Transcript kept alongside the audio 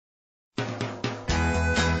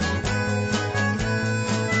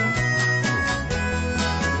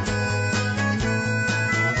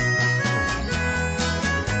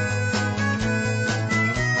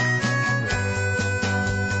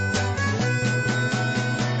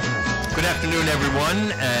afternoon,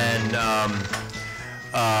 everyone, and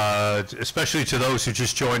especially to those who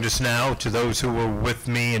just joined us now, to those who were with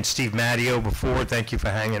me and Steve Matteo before, thank you for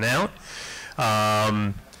hanging out.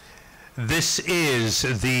 This is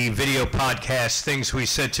the video podcast, Things We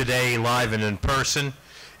Said Today, live and in person.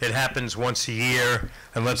 It happens once a year,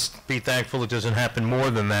 and let's be thankful it doesn't happen more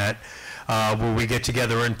than that, where we get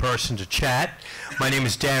together in person to chat. My name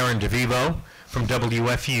is Darren Devivo from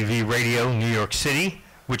WFUV Radio, New York City,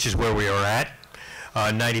 which is where we are at,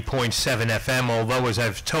 90.7 FM, although as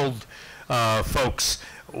I've told folks,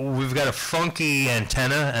 we've got a funky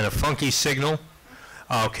antenna and a funky signal,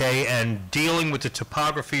 okay, and dealing with the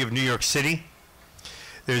topography of New York City,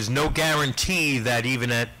 there's no guarantee that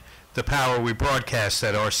even at the power we broadcast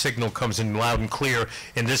that our signal comes in loud and clear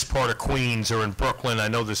in this part of Queens or in Brooklyn. I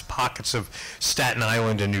know there's pockets of Staten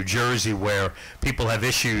Island and New Jersey where people have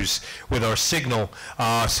issues with our signal.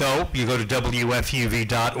 So you go to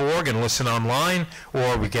WFUV.org and listen online,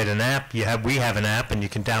 or we get an app. We have an app, and you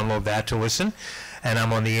can download that to listen. And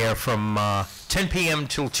I'm on the air from 10 p.m.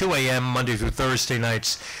 till 2 a.m. Monday through Thursday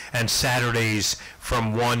nights, and Saturdays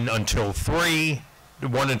from 1 until 4,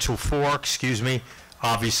 excuse me.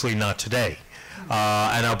 Obviously not today.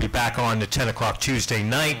 And I'll be back on the 10 o'clock Tuesday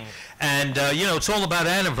night. And, you know, it's all about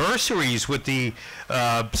anniversaries with the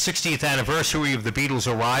 60th anniversary of the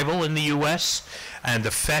Beatles' arrival in the U.S. and the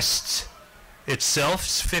Fest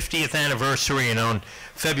itself's 50th anniversary. And on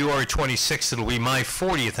February 26th, it'll be my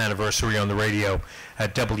 40th anniversary on the radio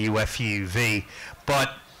at WFUV.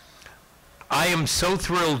 But I am so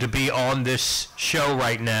thrilled to be on this show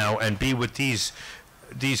right now and be with these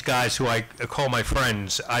guys who I call my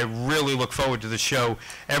friends. I really look forward to the show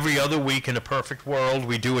every other week. In a perfect world,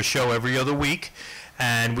 we do a show every other week,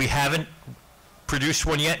 and we haven't produced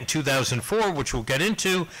one yet in 2004, which we'll get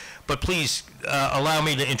into, but please allow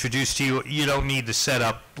me to introduce to you, you don't need the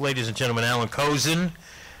setup, ladies and gentlemen, Allan Kozinn,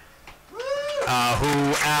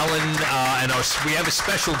 and we have a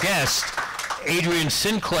special guest, Adrian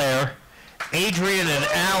Sinclair. Adrian and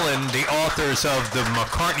Allan, the authors of the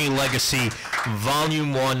McCartney Legacy Volume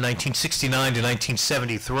 1, 1969 to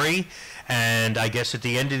 1973. And I guess at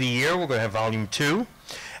the end of the year, we're going to have Volume 2.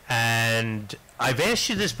 And I've asked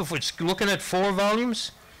you this before. It's looking at 4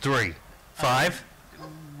 volumes? 3? 5?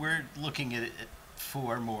 We're looking at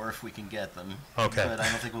 4 more if we can get them. Okay. But I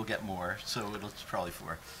don't think we'll get more, so it's probably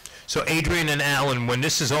 4. So Adrian and Allan, when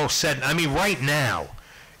this is all said, I mean, right now,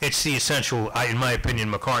 it's the essential, in my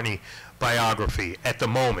opinion, McCartney biography at the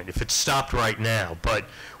moment, if it stopped right now. But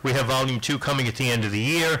we have Volume 2 coming at the end of the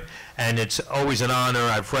year, and it's always an honor.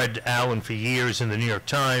 I've read Allan for years in the New York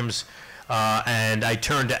Times, and I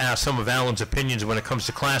turn to some of Allan's opinions when it comes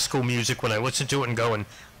to classical music when I listen to it and go, and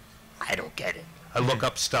I don't get it. I look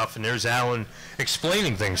up stuff, and there's Allan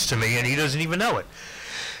explaining things to me, and he doesn't even know it.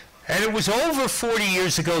 And it was over 40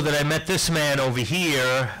 years ago that I met this man over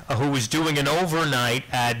here who was doing an overnight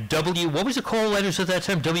at what was the call letters at that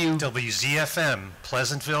time? WZFM,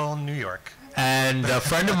 Pleasantville, New York. And a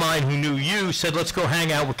friend of mine who knew you said, let's go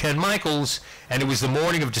hang out with Ken Michaels. And it was the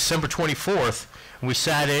morning of December 24th. And we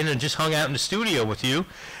sat in and just hung out in the studio with you.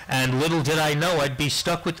 And little did I know I'd be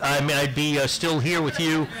I'd be still here with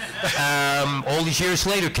you all these years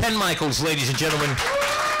later. Ken Michaels, ladies and gentlemen.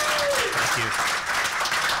 Thank you.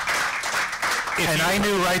 And I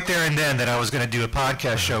knew right there and then that I was going to do a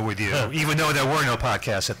podcast show with you, even though there were no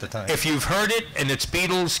podcasts at the time. If you've heard it and it's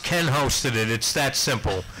Beatles, Ken hosted it. It's that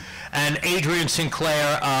simple. And Adrian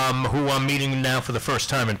Sinclair, who I'm meeting now for the first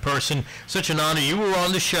time in person. Such an honor. You were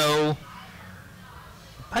on the show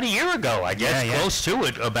about a year ago, I guess, close to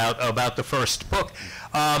it, about the first book.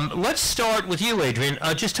 Let's start with you, Adrian.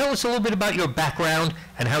 Just tell us a little bit about your background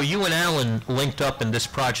and how you and Allan linked up and this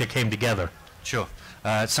project came together. Sure.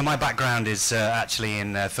 So my background is actually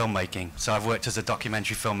in filmmaking. So I've worked as a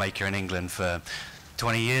documentary filmmaker in England for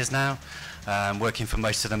 20 years now, working for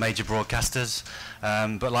most of the major broadcasters.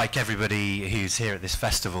 But like everybody who's here at this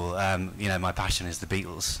festival, you know, my passion is the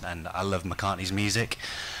Beatles, and I love McCartney's music.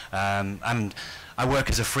 And I work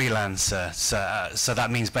as a freelancer, so that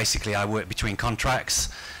means basically I work between contracts,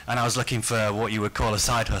 and I was looking for what you would call a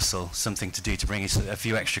side hustle, something to do to bring in a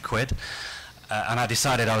few extra quid. And I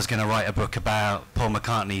decided I was going to write a book about Paul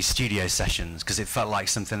McCartney's studio sessions because it felt like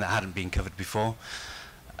something that hadn't been covered before.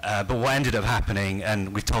 But what ended up happening,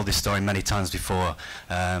 and we've told this story many times before,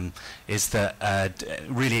 is that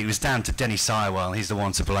really it was down to Denny Sywell. He's the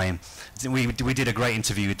one to blame. We did a great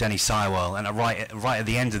interview with Denny Sywell, and right at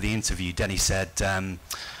the end of the interview, Denny said,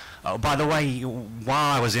 oh, by the way,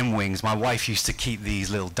 while I was in Wings, my wife used to keep these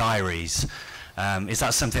little diaries. Is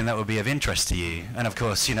that something that would be of interest to you? And of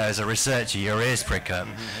course, you know, as a researcher, your ears prick up,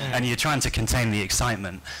 and you're trying to contain the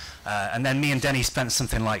excitement. And then me and Denny spent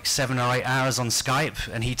something like 7 or 8 hours on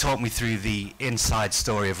Skype, and he talked me through the inside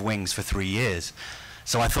story of Wings for 3 years.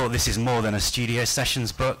 So I thought this is more than a studio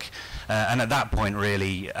sessions book. And at that point,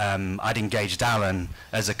 really, I'd engaged Allan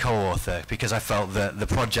as a co-author because I felt that the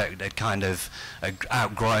project had kind of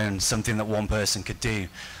outgrown something that one person could do.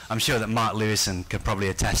 I'm sure that Mark Lewison could probably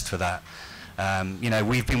attest for that. You know,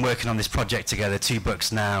 we've been working on this project together, 2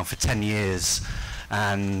 books now, for 10 years.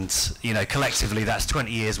 And, you know, collectively, that's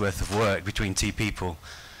 20 years worth of work between 2 people.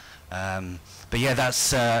 But yeah,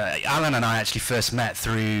 that's Allan and I actually first met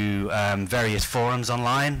through various forums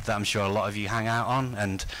online that I'm sure a lot of you hang out on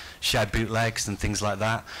and share bootlegs and things like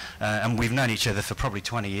that. And we've known each other for probably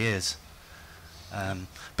 20 years.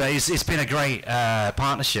 But it's been a great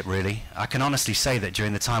partnership, really. I can honestly say that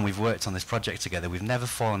during the time we've worked on this project together, we've never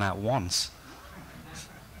fallen out once.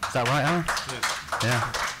 Is that right, Allan? Yes.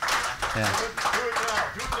 Yeah.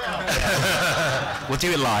 We'll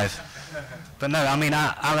do it live. But no, I mean,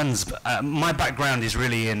 Allan's, my background is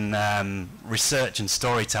really in research and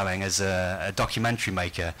storytelling as a documentary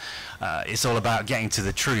maker. It's all about getting to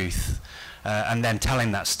the truth and then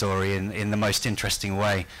telling that story in the most interesting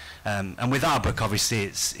way. And with our book, obviously,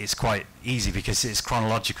 it's quite easy because it's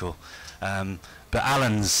chronological. But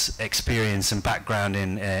Allan's experience and background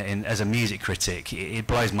in as a music critic, it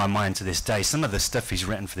blows my mind to this day. Some of the stuff he's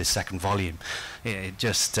written for this second volume, it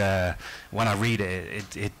just, when I read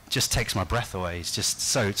it, it just takes my breath away. It's just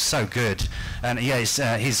so good. And yeah,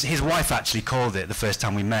 his wife actually called it the first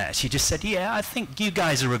time we met. She just said, yeah, I think you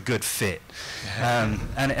guys are a good fit.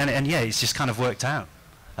 And yeah, it's just kind of worked out.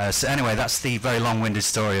 So anyway, that's the very long-winded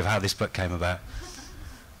story of how this book came about.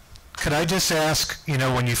 Could I just ask, you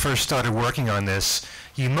know, when you first started working on this,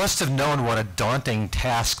 you must have known what a daunting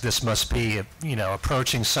task this must be, you know,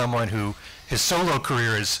 approaching someone who, his solo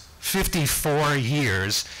career is 54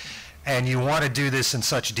 years, and you want to do this in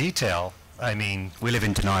such detail. I mean... We live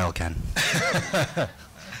in denial, Ken.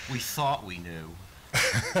 We thought we knew,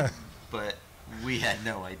 but we had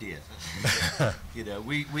no idea. You know,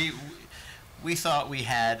 we thought we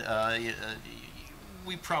had,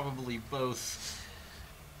 we probably both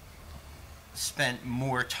spent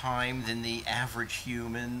more time than the average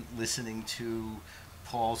human listening to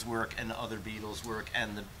Paul's work and other Beatles work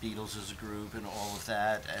and the Beatles as a group and all of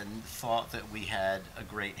that, and thought that we had a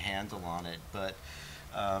great handle on it. But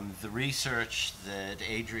the research that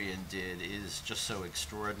Adrian did is just so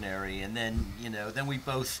extraordinary. And then, you know, then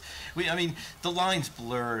I mean, the lines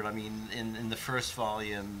blurred. I mean, in the first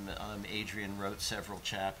volume, Adrian wrote several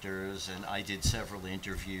chapters, and I did several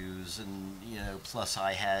interviews, and, you know, plus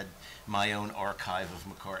I had my own archive of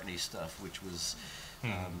McCartney stuff, which was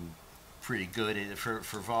pretty good.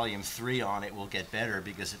 For volume 3 on it will get better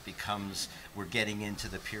because it becomes, we're getting into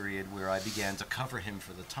the period where I began to cover him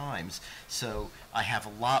for the Times. So I have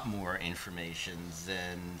a lot more information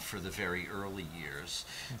than for the very early years.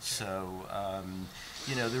 Okay. So,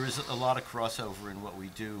 you know, there is a lot of crossover in what we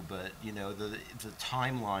do, but, you know, the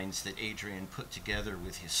timelines that Adrian put together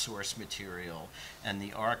with his source material and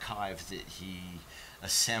the archive that he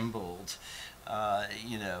assembled,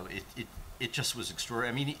 you know, it just was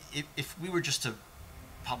extraordinary. I mean, if we were just to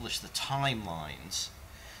publish the timelines,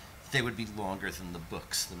 they would be longer than the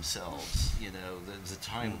books themselves. You know,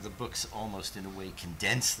 the books almost in a way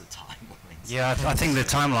condense the timelines. Yeah, I think the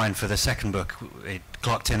timeline for the second book, it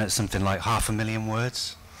clocked in at something like 500,000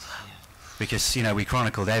 words. Yeah. Because, you know, we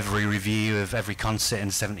chronicled every review of every concert in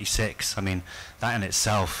 '76. I mean, that in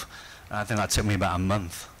itself, I think that took me about a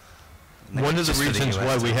month. One of the reasons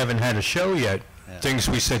why we haven't had a show yet, things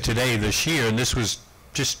we said today this year, and this was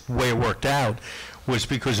just the way it worked out, was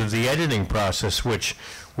because of the editing process, which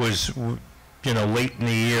was, you know, late in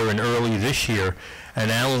the year and early this year.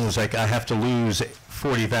 And Allan was like, I have to lose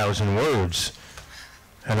 40,000 words.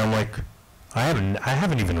 And I'm like, I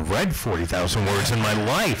haven't even read 40,000 words in my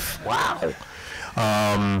life. Wow.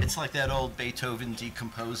 It's like that old Beethoven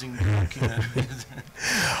decomposing book, you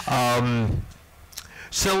know.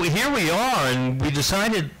 So here we are, and we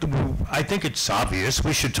decided, I think it's obvious,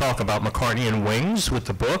 we should talk about McCartney and Wings with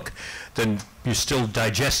the book. Then you're still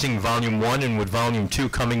digesting Volume 1, and with Volume 2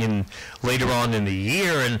 coming in later on in the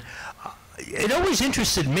year. And it always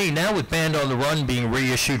interested me, now with Band on the Run being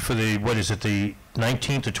reissued for the, what is it, the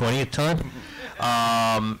 19th or 20th time?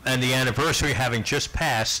 And the anniversary having just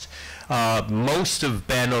passed, most of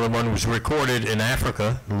Band on the Run was recorded in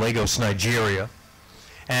Africa, Lagos, Nigeria.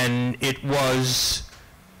 And it was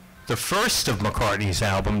the first of McCartney's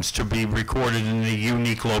albums to be recorded in a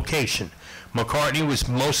unique location. McCartney was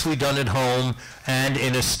mostly done at home and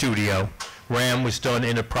in a studio, Ram was done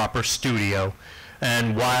in a proper studio,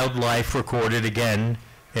 and Wildlife recorded again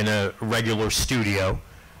in a regular studio.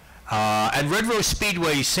 And Red Rose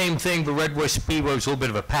Speedway, same thing, but Red Rose Speedway was a little bit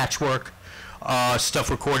of a patchwork stuff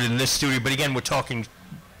recorded in this studio, but again, we're talking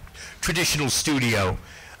traditional studio.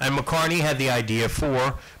 And McCartney had the idea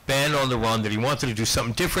for Band on the Run that he wanted to do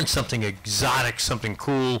something different, something exotic, something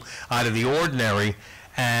cool, out of the ordinary,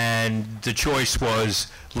 and the choice was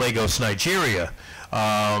Lagos, Nigeria.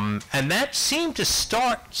 And that seemed to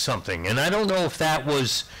start something, and I don't know if that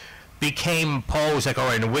became, Paul was like, all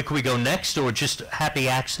right, and where can we go next, or just happy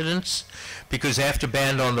accidents? Because after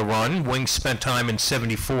Band on the Run, Wings spent time in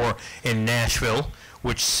 '74 in Nashville,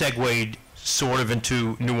 which segued sort of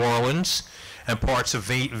into New Orleans, and parts of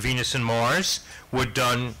Venus and Mars were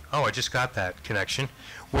done, oh, I just got that connection,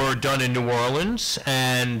 were done in New Orleans,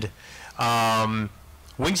 and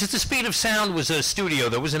Wings at the Speed of Sound was a studio,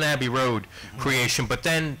 that was an Abbey Road creation, but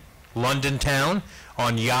then London Town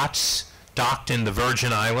on yachts, docked in the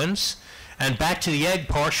Virgin Islands, and Back to the Egg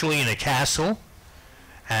partially in a castle.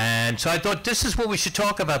 And so I thought this is what we should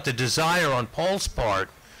talk about, the desire on Paul's part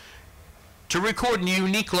to record in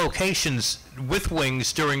unique locations with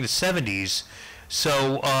Wings during the 70s.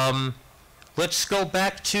 So let's go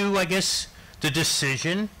back to, I guess, the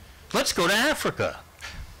decision. Let's go to Africa.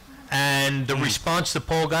 And the response that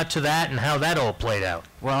Paul got to that and how that all played out.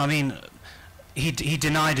 Well, I mean, he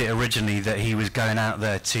denied it originally that he was going out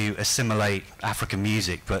there to assimilate African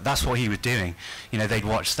music, but that's what he was doing. You know, they'd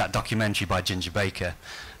watched that documentary by Ginger Baker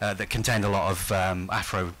that contained a lot of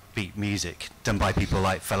Afrobeat music done by people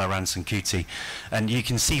like Fela Ransom Kuti, and you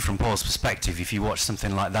can see from Paul's perspective, if you watch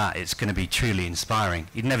something like that, it's going to be truly inspiring.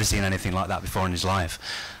 He'd never seen anything like that before in his life.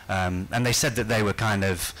 And they said that they were kind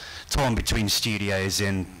of torn between studios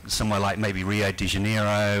in somewhere like maybe Rio de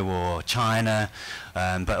Janeiro or China,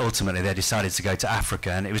 but ultimately they decided to go to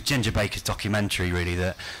Africa, and it was Ginger Baker's documentary really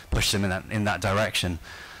that pushed them in that direction.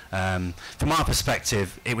 From our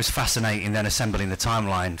perspective, it was fascinating then assembling the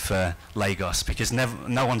timeline for Lagos, because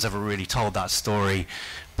no one's ever really told that story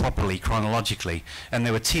properly chronologically, and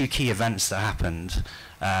there were two key events that happened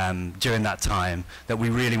during that time that we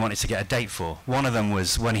really wanted to get a date for. One of them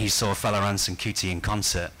was when he saw Fela Ransom Kuti in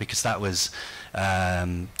concert, because that was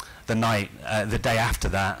the day after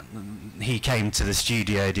that, he came to the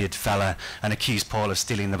studio, did Fela, and accused Paul of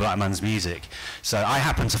stealing the black man's music. So I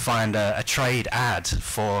happened to find a trade ad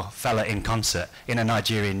for Fela in concert in a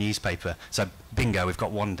Nigerian newspaper. So bingo, we've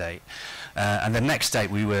got one date. And the next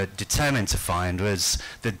date we were determined to find was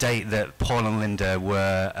the date that Paul and Linda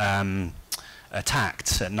were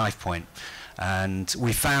attacked at knife point. And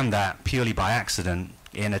we found that purely by accident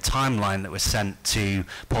in a timeline that was sent to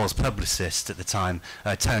Paul's publicist at the time,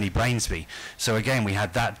 Tony Brainsby. So again, we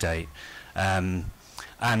had that date.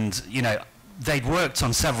 And, you know, they'd worked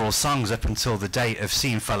on several songs up until the date of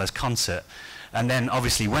seeing Fela's concert, and then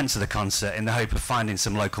obviously went to the concert in the hope of finding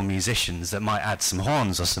some local musicians that might add some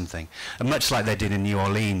horns or something, and much like they did in New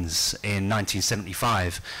Orleans in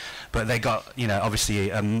 1975. But they got, you know, obviously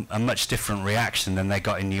a much different reaction than they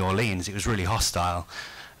got in New Orleans. It was really hostile.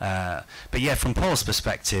 But yeah, from Paul's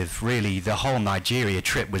perspective, really the whole Nigeria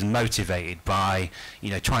trip was motivated by,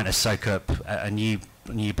 you know, trying to soak up a new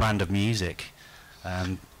brand of music.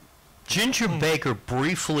 Ginger Baker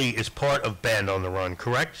briefly is part of Band on the Run,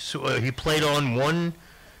 correct? So he played on one.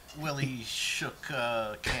 Well, he shook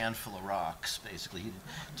a can full of rocks, basically. He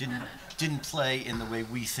didn't play in the way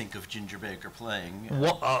we think of Ginger Baker playing.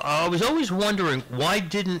 Well, I was always wondering, why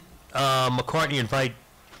didn't McCartney invite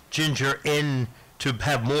Ginger in to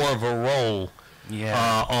have more of a role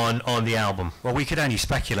on the album? Well, we could only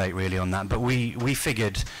speculate really on that, but we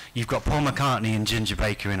figured you've got Paul McCartney and Ginger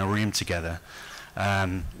Baker in a room together.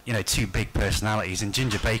 You know, two big personalities. In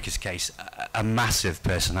Ginger Baker's case, a massive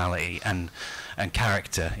personality and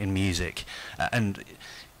character in music, and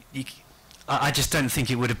I just don't think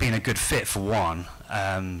it would have been a good fit for one.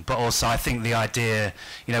 But also, I think the idea,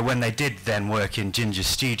 you know, when they did then work in Ginger's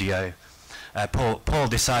studio, Paul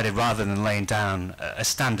decided rather than laying down a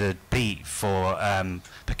standard beat for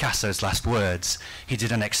Picasso's Last Words, he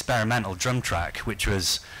did an experimental drum track, which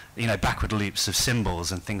was, you know, backward loops of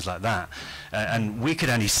cymbals and things like that. And we could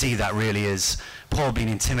only see that really as Paul being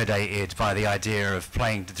intimidated by the idea of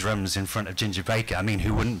playing the drums in front of Ginger Baker. I mean,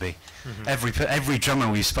 who wouldn't be? Mm-hmm. Every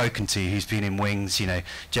drummer we've spoken to who's been in Wings, you know,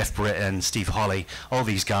 Jeff Britton, Steve Holley, all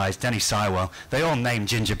these guys, Denny Sywell, they all named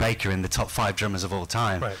Ginger Baker in the top 5 drummers of all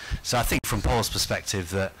time. Right. So I think from Paul's perspective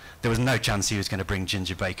that there was no chance he was going to bring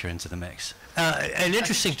Ginger Baker into the mix. And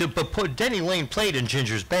interesting, but Denny Lane played in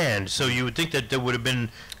Ginger's band, so you would think that there would have been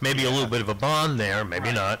maybe a little bit of a bond there,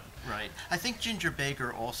 maybe not. Right. I think Ginger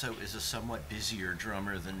Baker also is a somewhat busier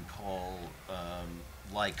drummer than Paul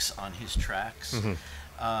likes on his tracks.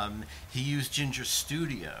 He used Ginger's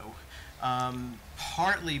studio,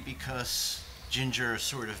 partly because Ginger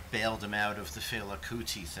sort of bailed him out of the Fela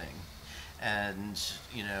Kuti thing. And,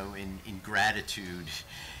 you know, in gratitude,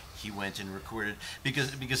 he went and recorded,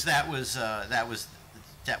 because that was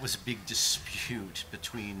a big dispute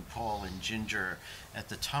between Paul and Ginger at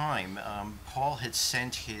the time. Paul had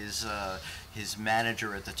sent his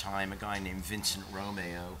manager at the time, a guy named Vincent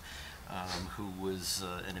Romeo, who was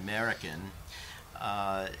an American,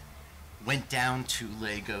 went down to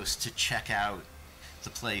Lagos to check out the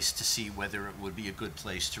place to see whether it would be a good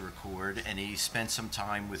place to record, and he spent some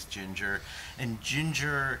time with Ginger, and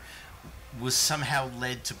Ginger was somehow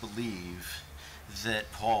led to believe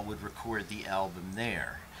that Paul would record the album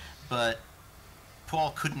there. But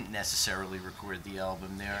Paul couldn't necessarily record the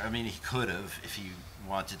album there. I mean, he could have if he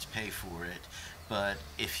wanted to pay for it, but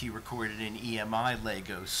if he recorded in EMI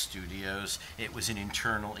Lagos Studios, it was an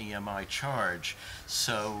internal EMI charge.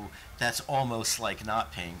 So that's almost like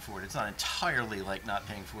not paying for it. It's not entirely like not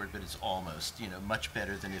paying for it, but it's almost, you know, much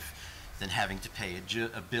better than having to pay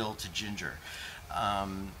a bill to Ginger.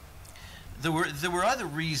 There were other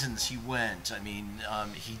reasons he went. I mean,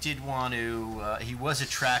 he did want to. He was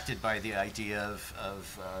attracted by the idea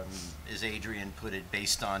of as Adrian put it,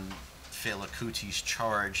 based on Fela Kuti's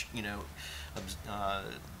charge. You know,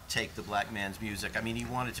 take the black man's music. I mean, he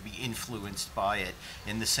wanted to be influenced by it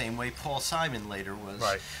in the same way Paul Simon later was.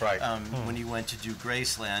 Right. When he went to do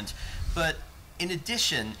Graceland, but in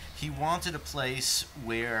addition, he wanted a place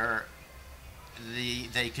where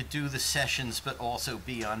they could do the sessions but also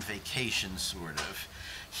be on vacation, sort of.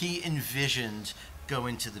 He envisioned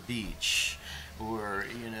going to the beach, or,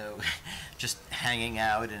 you know, just hanging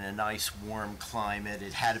out in a nice warm climate.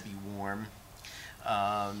 It had to be warm,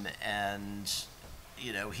 and,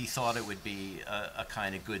 you know, he thought it would be a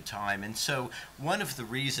kind of good time. And so one of the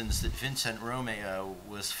reasons that Vincent Romeo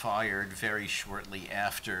was fired very shortly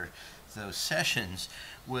after those sessions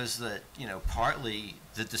was that, you know, partly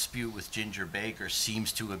the dispute with Ginger Baker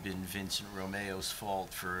seems to have been Vincent Romeo's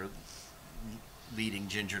fault for leading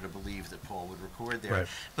Ginger to believe that Paul would record there. Right.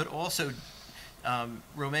 But also,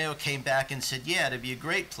 Romeo came back and said, yeah, it'd be a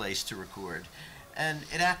great place to record. And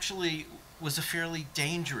it actually was a fairly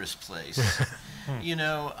dangerous place. You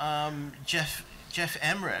know, Jeff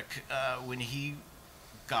Emmerich, when he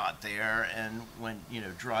got there and went, you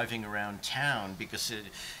know, driving around town, because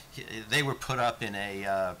they were put up in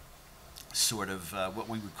a sort of what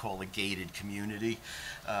we would call a gated community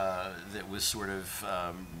that was sort of,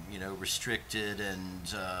 you know, restricted and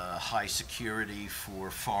high security for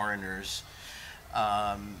foreigners.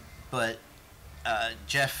 But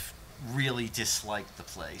Jeff really disliked the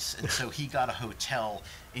place, and so he got a hotel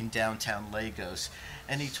in downtown Lagos,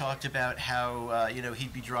 and he talked about how you know,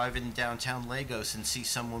 he'd be driving downtown Lagos and see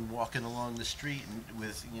someone walking along the street and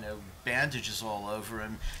with, you know, bandages all over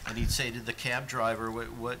him, and he'd say to the cab driver,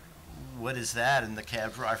 what is that? And the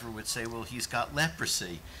cab driver would say, well, he's got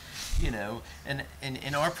leprosy. You know, and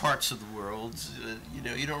in our parts of the world, you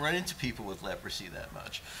know, you don't run into people with leprosy that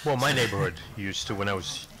much. Well, my neighborhood used to when I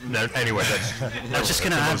was. No, anyway, that's. I was just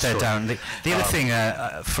going to add there, Darren. The other thing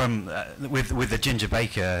with the Ginger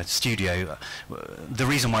Baker studio, the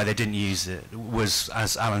reason why they didn't use it was,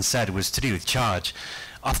 as Allan said, was to do with charge.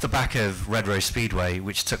 Off the back of Red Rose Speedway,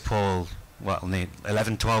 which took Paul,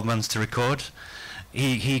 11-12 months to record.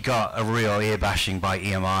 He got a real ear bashing by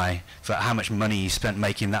EMI for how much money he spent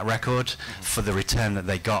making that record for the return that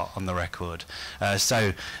they got on the record.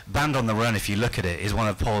 So Band on the Run, if you look at it, is one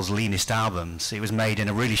of Paul's leanest albums. It was made in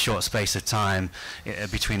a really short space of time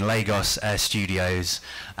between Lagos Studios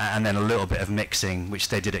and then a little bit of mixing, which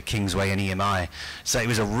they did at Kingsway and EMI. So it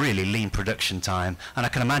was a really lean production time, and I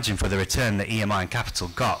can imagine for the return that EMI and Capitol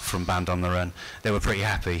got from Band on the Run, they were pretty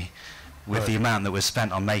happy with the amount that was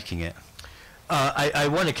spent on making it. I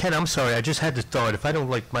want to, Ken, I'm sorry, I just had the thought, if I don't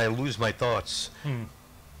lose my thoughts.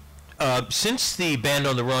 Since the Band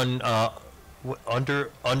on the Run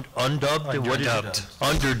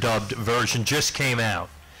underdubbed version just came out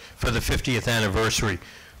for the 50th anniversary,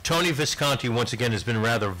 Tony Visconti once again has been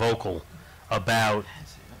rather vocal about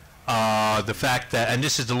the fact that, and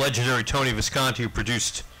this is the legendary Tony Visconti who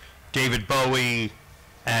produced David Bowie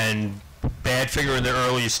and Badfinger in their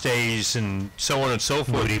earliest days and so on and so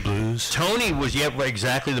forth. Moody Blues. Tony was,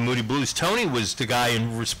 exactly, the Moody Blues. Tony was the guy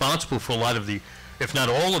responsible for a lot of the, if not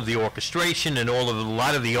all of the orchestration and a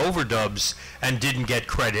lot of the overdubs, and didn't get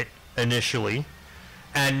credit initially.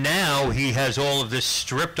 And now he has all of this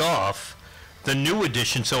stripped off, the new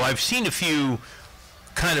edition. So I've seen a few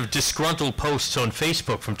kind of disgruntled posts on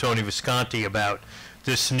Facebook from Tony Visconti about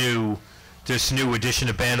this new edition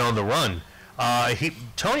of Band on the Run.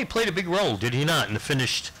 Tony played a big role, did he not, in the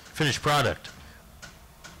finished product?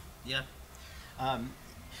 Yeah.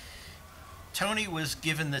 Tony was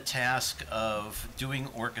given the task of doing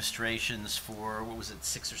orchestrations for,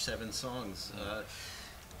 6 or 7 songs.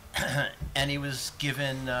 And he was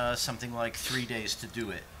given something like 3 days to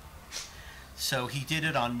do it. So he did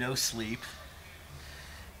it on no sleep,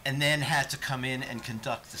 and then had to come in and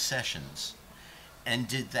conduct the sessions, and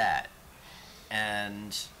did that.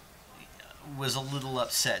 And was a little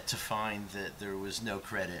upset to find that there was no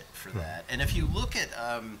credit for that. And if you look at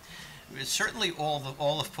certainly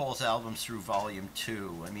all of Paul's albums through Volume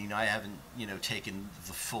 2. I mean, I haven't taken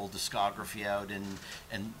the full discography out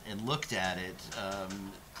and looked at it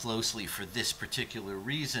closely for this particular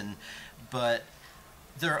reason, but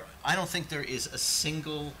I don't think there is a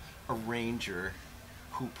single arranger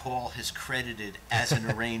who Paul has credited as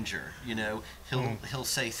an arranger. He'll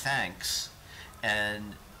say thanks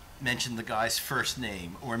and mention the guy's first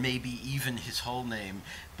name or maybe even his whole name,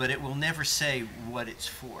 but it will never say what it's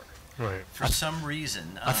for. Right. For some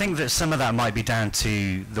reason. I think that some of that might be down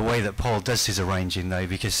to the way that Paul does his arranging, though,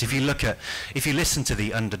 because if you listen to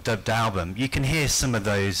the underdubbed album, you can hear some of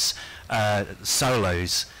those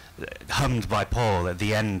solos hummed by Paul at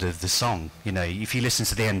the end of the song. If you listen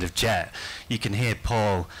to the end of Jet, you can hear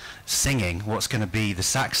Paul singing what's going to be the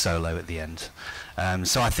sax solo at the end.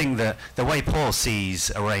 So I think that the way Paul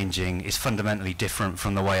sees arranging is fundamentally different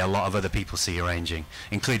from the way a lot of other people see arranging,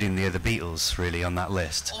 including the other Beatles, really, on that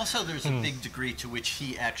list. Also, there's a big degree to which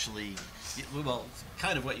he actually, well,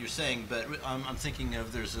 kind of what you're saying, but I'm thinking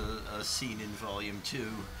of there's a scene in Volume 2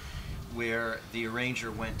 where the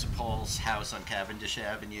arranger went to Paul's house on Cavendish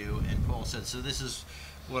Avenue, and Paul said, so this is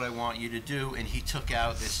what I want you to do, and he took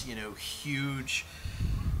out this, huge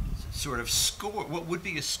sort of score, what would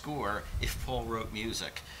be a score if Paul wrote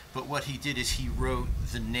music, but what he did is he wrote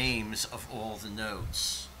the names of all the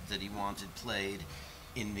notes that he wanted played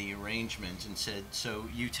in the arrangement and said, so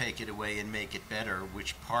you take it away and make it better,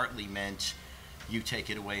 which partly meant you take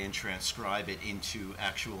it away and transcribe it into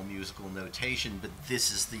actual musical notation, but this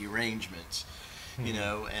is the arrangement,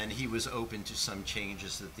 and he was open to some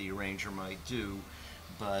changes that the arranger might do,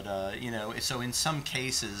 but so in some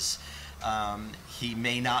cases he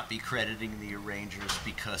may not be crediting the arrangers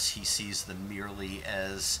because he sees them merely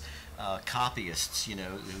as copyists,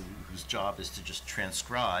 whose job is to just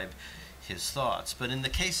transcribe his thoughts. But in the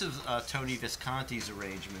case of Tony Visconti's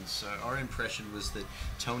arrangements, our impression was that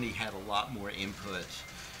Tony had a lot more input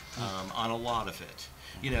on a lot of it.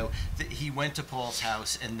 He went to Paul's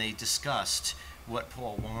house and they discussed what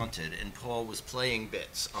Paul wanted, and Paul was playing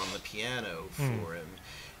bits on the piano for him.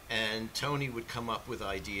 And Tony would come up with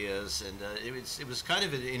ideas, and it was kind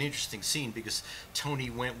of an interesting scene because Tony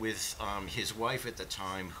went with his wife at the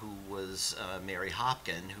time, who was Mary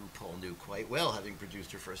Hopkin, who Paul knew quite well, having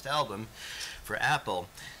produced her first album for Apple.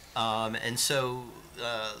 And so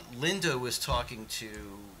Linda was talking to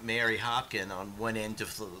Mary Hopkin on one end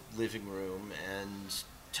of the living room, and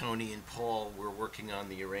Tony and Paul were working on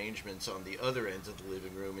the arrangements on the other end of the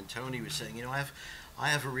living room, and Tony was saying, I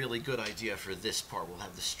have a really good idea for this part. We'll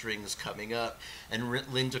have the strings coming up. And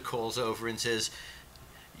Linda calls over and says,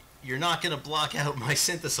 you're not going to block out my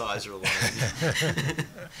synthesizer line.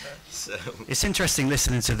 So it's interesting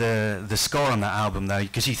listening to the score on that album, though,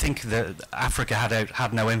 because you think that Africa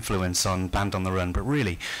had no influence on Band on the Run, but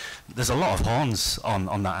really there's a lot of horns on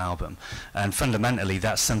that album, and fundamentally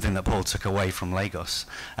that's something that Paul took away from Lagos,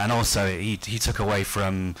 and also he took away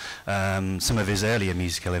from some of his earlier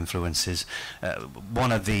musical influences.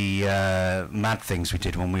 One of the mad things we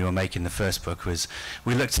did when we were making the first book was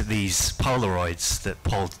we looked at these Polaroids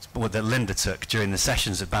that Linda took during the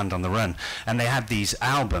sessions at Band on the Run, and they had these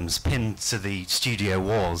albums pinned to the studio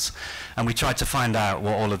walls, and we tried to find out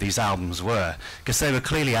what all of these albums were, because they were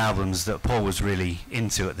clearly albums that Paul was really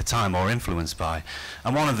into at the time or influenced by.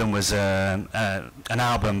 And one of them was an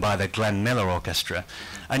album by the Glenn Miller Orchestra,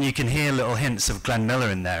 and you can hear little hints of Glenn Miller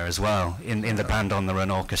in there as well in the Band on the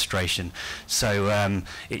Run orchestration. So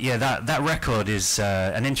that record is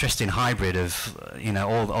an interesting hybrid of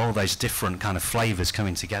all those different kind of flavors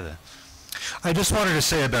coming together. I just wanted to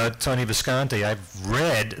say about Tony Visconti, I've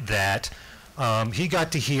read that he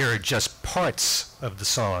got to hear just parts of the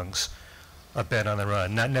songs of Band on the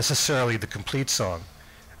Run, not necessarily the complete song.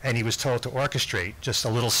 And he was told to orchestrate just a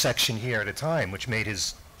little section here at a time, which made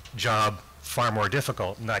his job far more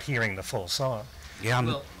difficult, not hearing the full song. Yeah,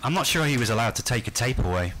 I'm not sure he was allowed to take a tape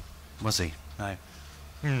away, was he?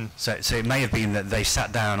 No. So it may have been that they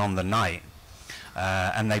sat down on the night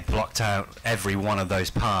and they blocked out every one of those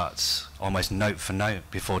parts, almost note for note,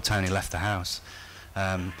 before Tony left the house.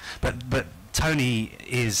 But Tony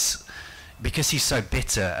is, because he's so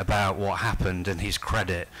bitter about what happened and his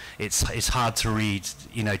credit, it's hard to read,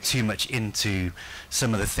 you know, too much into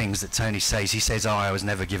some of the things that Tony says. He says, "Oh, I was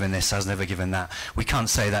never given this, I was never given that." We can't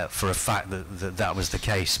say that for a fact that was the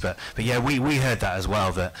case, but yeah, we heard that as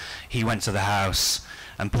well, that he went to the house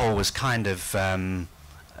and Paul was kind of,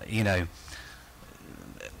 you know,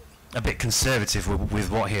 a bit conservative with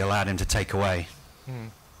what he allowed him to take away.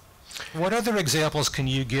 What other examples can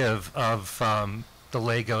you give of the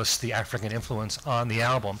Lagos, the African influence on the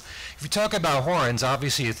album? If you talk about horns,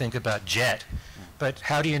 obviously you think about Jet, but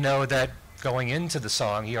how do you know that going into the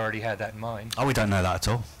song he already had that in mind? Oh, we don't know that at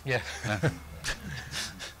all. Yeah.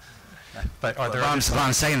 But are there? What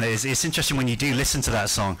I'm saying is, it's interesting when you do listen to that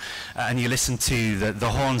song, and you listen to the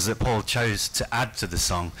horns that Paul chose to add to the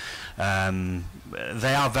song.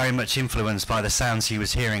 They are very much influenced by the sounds he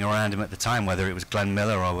was hearing around him at the time, whether it was Glenn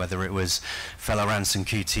Miller or whether it was fellow Ransom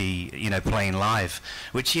Kuti, you know, playing live,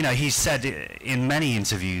 which, you know, he said in many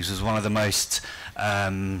interviews was one of the most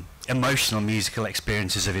emotional musical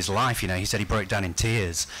experiences of his life. You know, he said he broke down in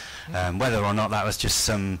tears, whether or not that was just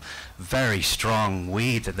some very strong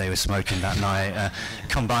weed that they were smoking that night,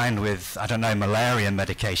 combined with, I don't know, malaria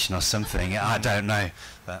medication or something. I don't know,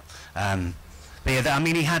 but yeah, I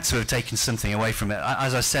mean, he had to have taken something away from it.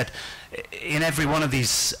 As I said, in every one of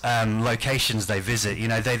these locations they visit, you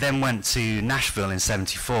know, they then went to Nashville in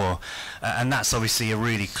 '74, and that's obviously a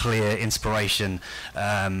really clear inspiration.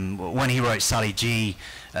 When he wrote Sally G,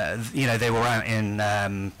 you know, they were out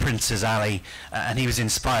in Prince's Alley, and he was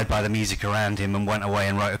inspired by the music around him and went away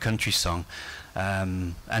and wrote a country song.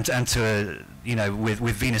 And to, you know, with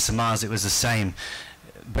Venus and Mars, it was the same.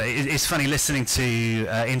 But it's funny listening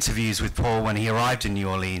to interviews with Paul when he arrived in New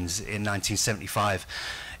Orleans in 1975.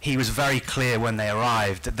 He was very clear when they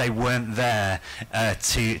arrived that they weren't there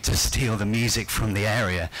to steal the music from the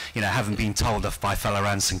area, you know, having been told off by fellow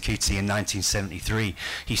Ransom Kuti in 1973.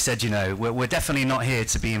 He said, you know, we're definitely not here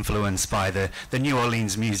to be influenced by the New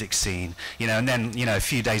Orleans music scene, you know, and then, you know, a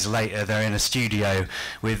few days later they're in a studio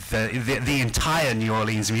with the entire New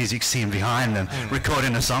Orleans music scene behind them,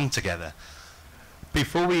 recording a song together.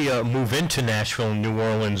 Before we move into Nashville and New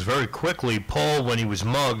Orleans, very quickly, Paul, when he was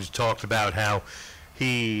mugged, talked about how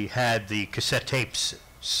he had the cassette tapes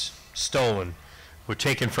stolen, were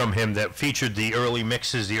taken from him, that featured the early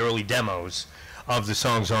mixes, the early demos of the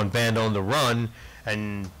songs on Band on the Run,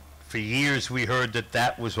 and for years we heard that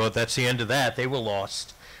that was, well, that's the end of that, they were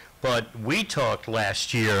lost. But we talked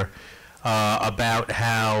last year about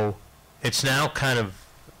how it's now kind of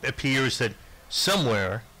appears that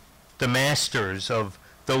somewhere the masters of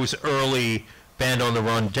those early Band on the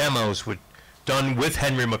Run demos were done with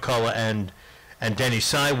Henry McCullough and Denny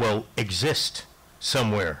Seiwell exist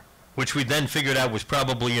somewhere, which we then figured out was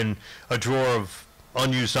probably in a drawer of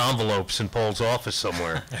unused envelopes in Paul's office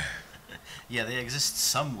somewhere. Yeah, they exist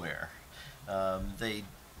somewhere. They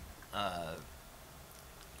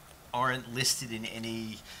aren't listed in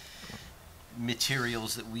any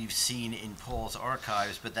materials that we've seen in Paul's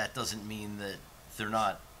archives, but that doesn't mean that they're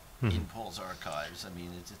not in Paul's archives. I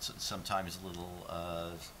mean, it's sometimes a little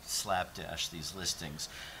slapdash, these listings.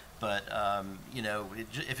 But, you know,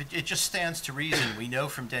 it just stands to reason. We know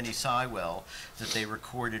from Denny Seiwell that they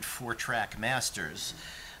recorded 4-track masters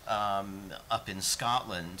up in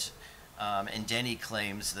Scotland, and Denny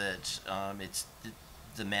claims that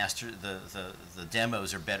the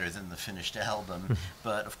demos are better than the finished album,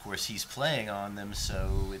 but of course he's playing on them,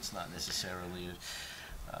 so it's not necessarily...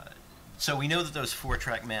 So we know that those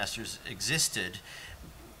 4-track masters existed.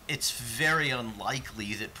 It's very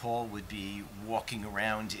unlikely that Paul would be walking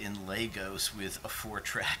around in Lagos with a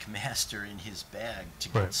 4-track master in his bag to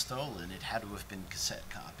get stolen. It had to have been cassette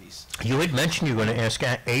copies. You had mentioned you were going to ask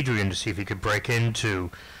Adrian to see if he could break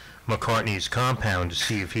into McCartney's compound to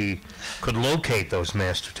see if he could locate those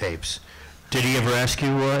master tapes. Did he ever ask you,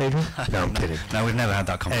 Adrian? No, I'm kidding. No, we've never had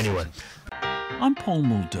that conversation. Anyway. I'm Paul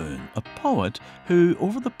Muldoon, a poet who,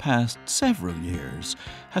 over the past several years,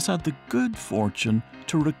 has had the good fortune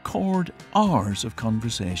to record hours of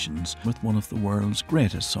conversations with one of the world's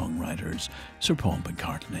greatest songwriters, Sir Paul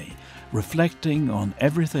McCartney, reflecting on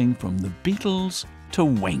everything from the Beatles to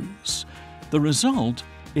Wings. The result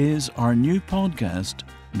is our new podcast,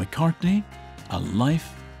 McCartney, A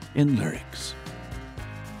Life in Lyrics.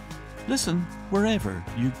 Listen wherever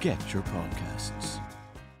you get your podcasts.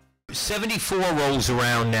 74 rolls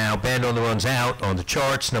around now. Band on the Run's out on the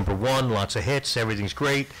charts, #1, lots of hits, everything's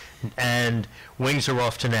great, and Wings are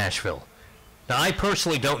off to Nashville. Now, I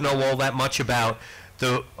personally don't know all that much about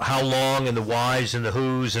the how long and the whys and the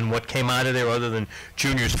whos and what came out of there other than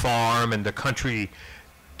Junior's Farm and the country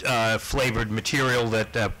flavored material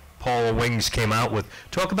that Paul Wings came out with.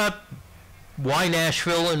 Talk about why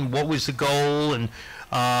Nashville and what was the goal, and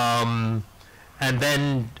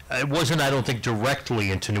then it wasn't, I don't think,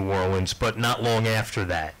 directly into New Orleans, but not long after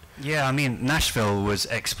that. Yeah, I mean, Nashville was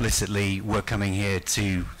explicitly, we're coming here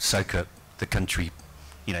to soak up the country,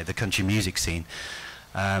 you know, the country music scene.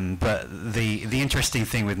 But the interesting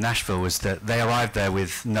thing with Nashville was that they arrived there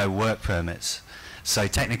with no work permits. So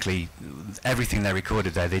technically, everything they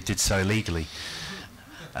recorded there, they did so legally.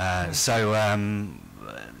 So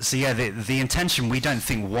yeah, the intention, we don't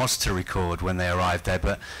think, was to record when they arrived there,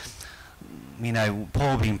 but you know,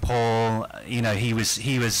 Paul being Paul, you know, he was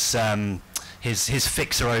his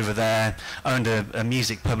fixer over there, owned a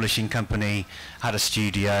music publishing company, had a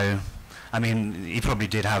studio. I mean, he probably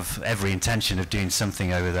did have every intention of doing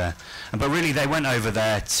something over there. But really, they went over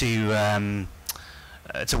there to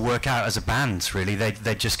work out as a band, really.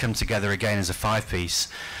 They'd just come together again as a five-piece.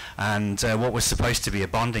 And what was supposed to be a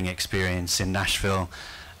bonding experience in Nashville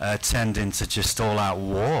turned into just all-out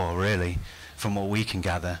war, really, from what we can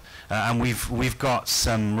gather. And we've got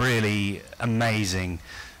some really amazing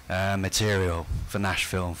material for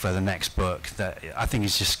Nashville for the next book that I think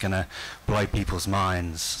is just going to blow people's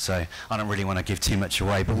minds. So I don't really want to give too much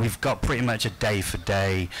away, but we've got pretty much a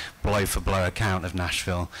day-for-day, blow-for-blow account of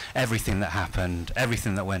Nashville. Everything that happened,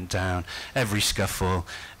 everything that went down, every scuffle,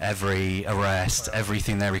 every arrest,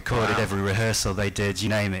 everything they recorded, every rehearsal they did, you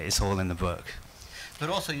name it, it's all in the book. But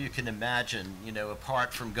also you can imagine, you know,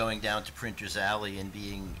 apart from going down to Printer's Alley and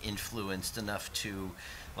being influenced enough to,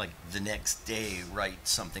 like, the next day write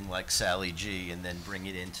something like Sally G and then bring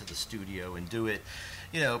it into the studio and do it,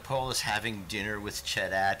 you know, Paul is having dinner with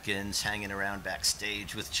Chet Atkins, hanging around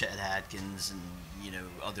backstage with Chet Atkins and, you know,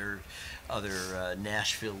 other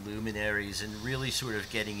Nashville luminaries, and really sort of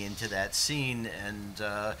getting into that scene. And,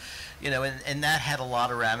 you know, and that had a lot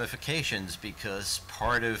of ramifications, because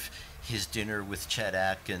part of his dinner with Chet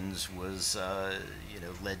Atkins was, you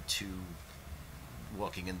know, led to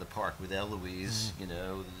Walking in the Park with Eloise, you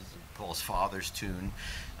know, Paul's father's tune.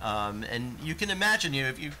 And you can imagine, you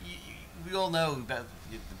know, we all know about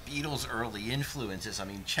the Beatles' early influences. I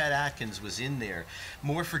mean, Chet Atkins was in there,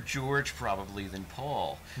 more for George probably than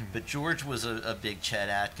Paul, but George was a big Chet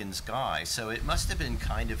Atkins guy, so it must have been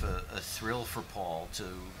kind of a thrill for Paul to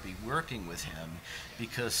be working with him,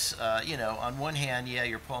 because, you know, on one hand, yeah,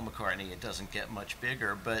 you're Paul McCartney, it doesn't get much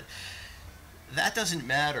bigger, but that doesn't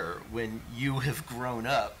matter when you have grown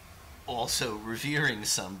up also revering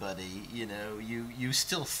somebody. You know, you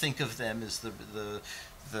still think of them as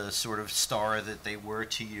the sort of star that they were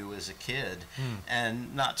to you as a kid.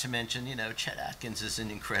 And not to mention, you know, Chet Atkins is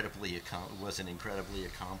was an incredibly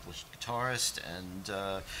accomplished guitarist,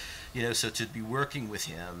 and you know, so to be working with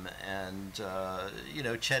him, and you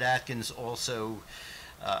know, Chet Atkins also,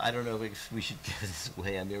 I don't know if we should give this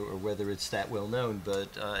away on there or whether it's that well known, but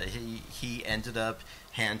he ended up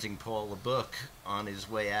handing Paul a book on his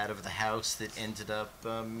way out of the house that ended up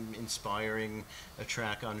inspiring a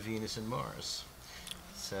track on Venus and Mars.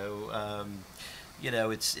 So, you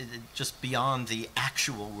know, it's just beyond the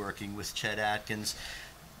actual working with Chet Atkins.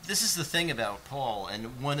 This is the thing about Paul,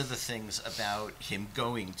 and one of the things about him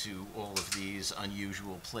going to all of these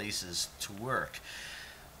unusual places to work.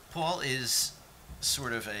 Paul is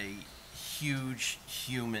sort of a huge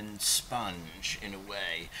human sponge in a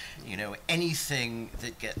way. You know, anything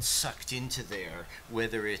that gets sucked into there,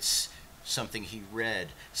 whether it's something he read,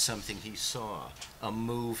 something he saw, a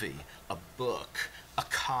movie, a book, a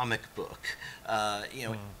comic book, you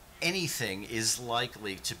know, anything is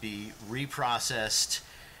likely to be reprocessed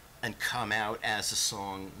and come out as a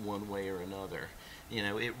song one way or another. You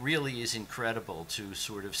know, it really is incredible to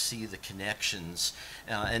sort of see the connections,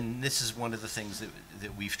 and this is one of the things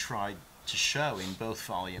that we've tried to show in both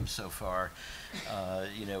volumes so far.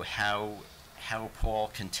 You know, how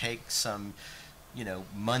Paul can take some, you know,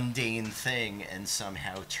 mundane thing and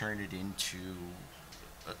somehow turn it into,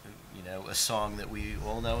 you know, a song that we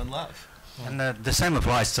all know and love. And the same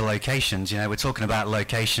applies to locations. You know, we're talking about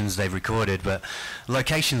locations they've recorded, but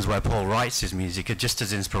locations where Paul writes his music are just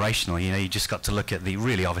as inspirational. You know, you just got to look at the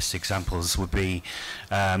really obvious examples would be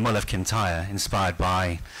Mull of Kintyre, inspired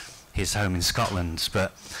by his home in Scotland,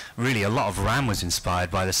 but really a lot of Ram was inspired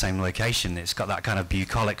by the same location. It's got that kind of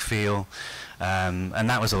bucolic feel, and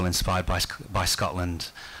that was all inspired by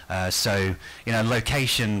Scotland. So, you know,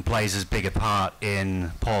 location plays as big a part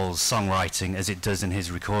in Paul's songwriting as it does in his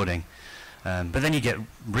recording. But then you get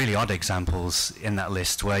really odd examples in that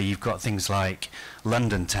list where you've got things like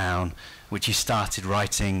London Town, which he started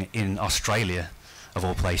writing in Australia, of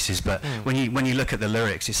all places. But when you look at the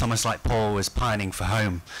lyrics, it's almost like Paul was pining for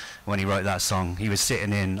home when he wrote that song. He was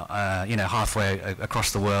sitting in, halfway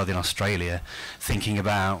across the world in Australia, thinking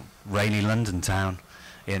about rainy London town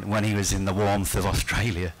when he was in the warmth of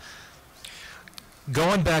Australia.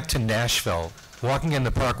 Going back to Nashville, Walking in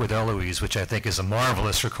the Park with Eloise, which I think is a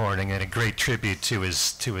marvelous recording and a great tribute to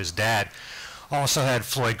his dad, also had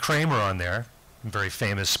Floyd Kramer on there, a very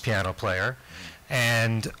famous piano player,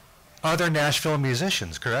 and other Nashville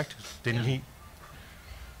musicians, correct? Didn't he?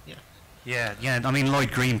 Yeah. I mean,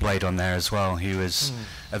 Lloyd Green played on there as well. He was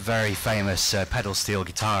a very famous pedal steel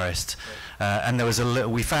guitarist, and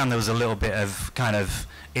we found there was a little bit of kind of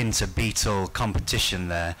inter-Beatle competition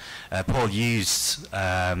there. Paul used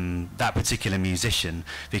that particular musician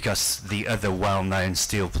because the other well-known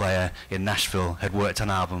steel player in Nashville had worked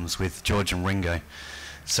on albums with George and Ringo,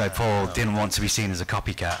 so Paul didn't want to be seen as a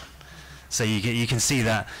copycat. So you can see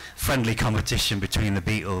that friendly competition between the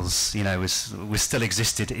Beatles, was still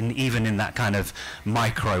existed even in that kind of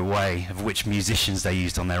micro way of which musicians they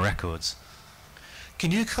used on their records.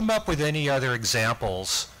 Can you come up with any other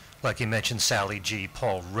examples, like you mentioned Sally G.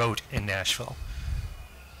 Paul wrote in Nashville?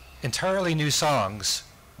 Entirely new songs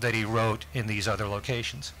that he wrote in these other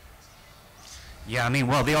locations. Yeah, I mean,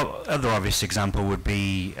 well, the other obvious example would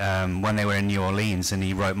be when they were in New Orleans and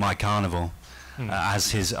he wrote My Carnival. As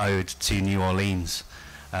his ode to New Orleans.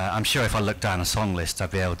 I'm sure if I looked down a song list, I'd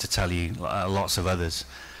be able to tell you lots of others.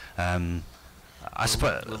 I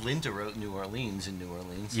suppose. Well, Linda wrote New Orleans in New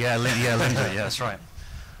Orleans. Yeah, Linda. Yeah, that's right.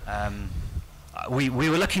 We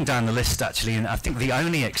were looking down the list actually, and I think the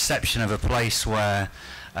only exception of a place where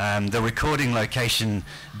the recording location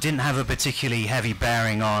didn't have a particularly heavy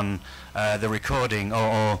bearing on the recording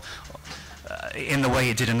or in the way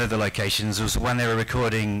it did in other locations was when they were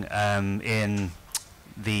recording in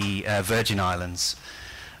the Virgin Islands.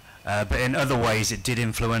 But in other ways it did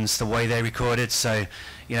influence the way they recorded. So,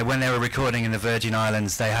 when they were recording in the Virgin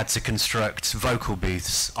Islands, they had to construct vocal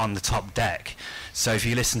booths on the top deck. So if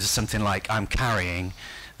you listen to something like I'm Carrying,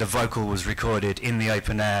 the vocal was recorded in the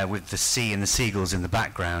open air with the sea and the seagulls in the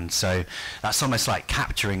background. So that's almost like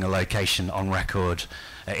capturing a location on record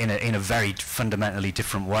in a very fundamentally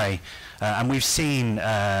different way. And we've seen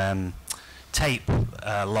tape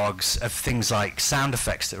logs of things like sound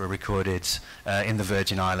effects that were recorded in the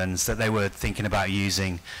Virgin Islands that they were thinking about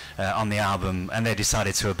using on the album, and they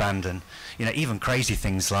decided to abandon. Even crazy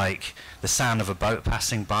things like the sound of a boat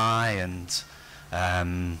passing by, and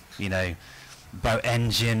boat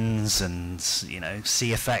engines, and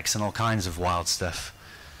sea effects and all kinds of wild stuff.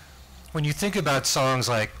 When you think about songs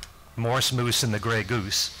like Morse Moose and the Grey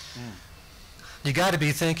Goose, you got to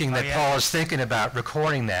be thinking that Paul is thinking about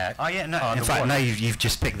recording that. Oh yeah, no. In fact, no, you've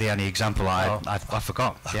just picked the only example I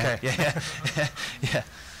forgot. Okay. Yeah.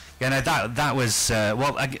 No, that was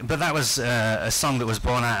but that was a song that was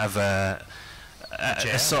born out of a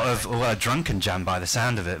sort of a drunken jam by the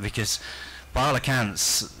sound of it, because by all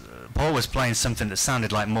accounts, Paul was playing something that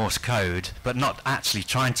sounded like Morse code, but not actually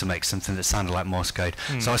trying to make something that sounded like Morse code.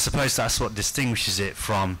 So I suppose that's what distinguishes it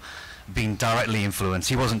from being directly influenced.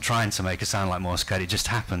 He wasn't trying to make it sound like Morse code, it just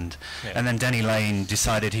happened. Yeah. And then Denny Lane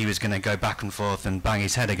decided he was going to go back and forth and bang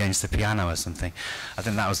his head against the piano or something. I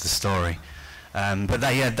think that was the story. But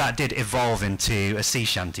that did evolve into a sea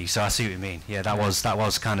shanty, so I see what you mean. Yeah, that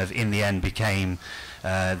was kind of, in the end, became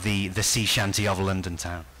the sea shanty of London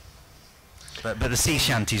town. But the sea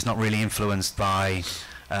shanty is not really influenced by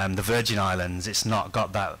the Virgin Islands. It's not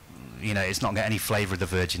got that, it's not got any flavour of the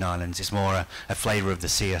Virgin Islands. It's more a flavour of the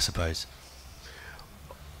sea, I suppose.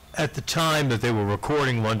 At the time that they were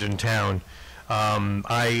recording London Town,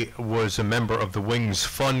 I was a member of the Wings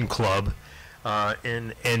Fun Club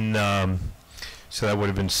so that would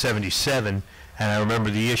have been '77, and I remember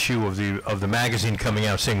the issue of the magazine coming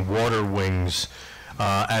out saying Water Wings,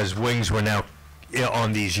 as wings were now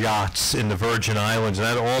on these yachts in the Virgin Islands, and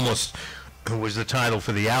that almost was the title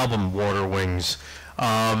for the album, Water Wings.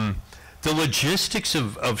 The logistics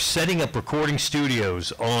of setting up recording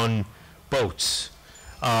studios on boats.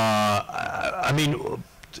 I mean,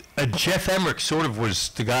 Jeff Emmerich sort of was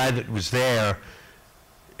the guy that was there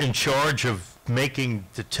in charge of making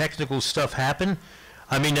the technical stuff happen.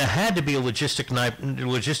 I mean, there had to be a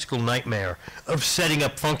logistical nightmare of setting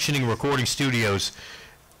up functioning recording studios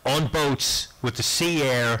on boats with the sea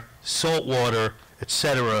air, salt water,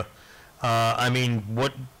 etc. I mean,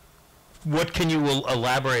 what can you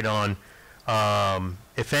elaborate on,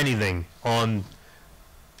 if anything, on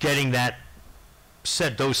getting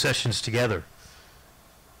those sessions together?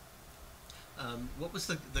 What was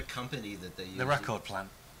the company that they used? The record plant.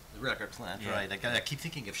 The record plant, Yeah. right. I keep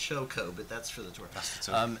thinking of Showco, but that's for the tour. That's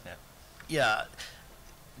the tour, yeah.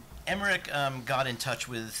 Emmerich got in touch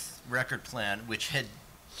with Record Plant, which had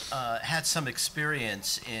had some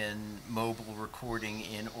experience in mobile recording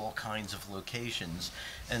in all kinds of locations,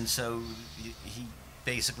 and so he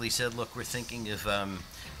basically said, "Look, we're thinking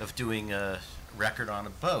of doing a record on a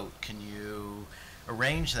boat. Can you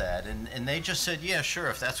arrange that?" And they just said, "Yeah, sure.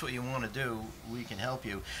 If that's what you want to do, we can help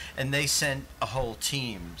you." And they sent a whole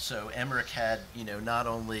team. So Emmerich had, not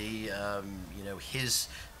only his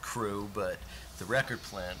crew, but the Record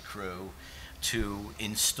Plant crew to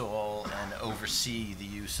install and oversee the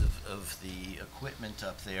use of the equipment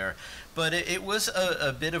up there. But it was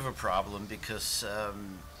a bit of a problem because,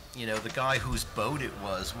 the guy whose boat it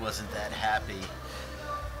wasn't that happy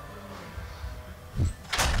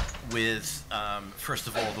with, first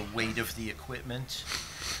of all, the weight of the equipment.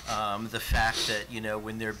 The fact that,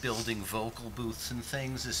 when they're building vocal booths and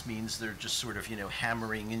things, this means they're just sort of,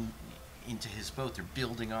 hammering into his boat. They're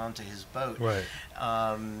building onto his boat. Right.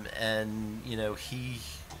 And, he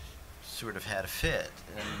sort of had a fit.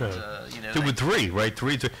 And, There were three, right?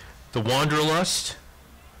 The Wanderlust,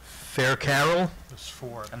 Fair Carol. There's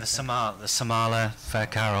four. And the Samala, Fair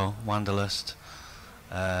Carol, Wanderlust,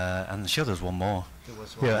 and I'm sure there's one more. there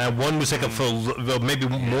was one. Yeah, and one was like a full, well, maybe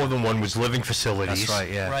more than one was living facilities. That's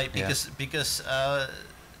right, yeah. Right, yeah. because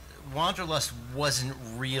Wanderlust wasn't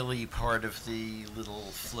really part of the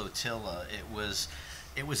little flotilla. It was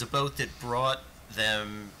a boat that brought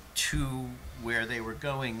them to where they were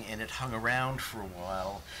going, and it hung around for a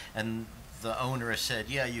while. And the owner said,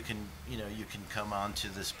 "Yeah, you can come onto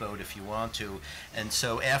this boat if you want to." And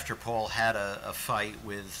so after Paul had a fight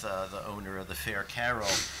with the owner of the Fair Carol,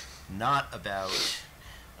 not about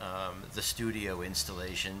the studio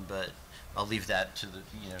installation, but I'll leave that to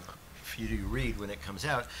for you to read when it comes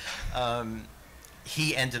out.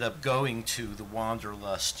 He ended up going to the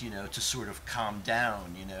Wanderlust, to sort of calm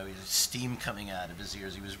down. His steam coming out of his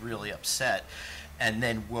ears. He was really upset, and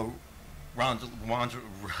then wrote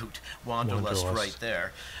Wanderlust right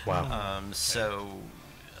there. Wow.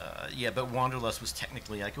 But Wanderlust was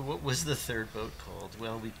technically like, what was the third boat called?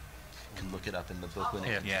 Well, we can look it up in the book when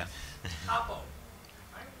it. Yeah.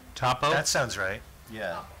 Topo? That sounds right.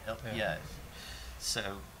 Yeah. Yeah.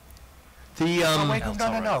 So. The Oh, wait,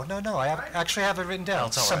 no. I actually have it written down. El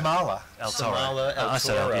Toro. Samala. El Toro. Samala, El I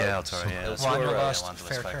said El Toro. Toro, yeah. El Toro. Wanderlust, Wanderlust,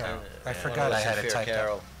 Fair Fair Carol. Carol. I forgot I had it Fair typed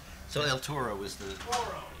Carol. up. So El Toro was the.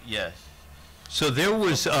 Yeah. So there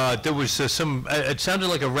was some. It sounded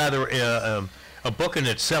like a rather a book in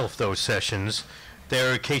itself. Those sessions.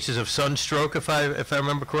 There are cases of sunstroke, if I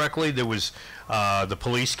remember correctly. There was the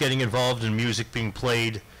police getting involved in music being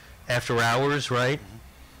played after hours, right?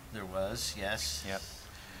 There was, yes. Yep.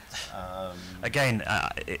 Again,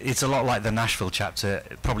 it's a lot like the Nashville chapter.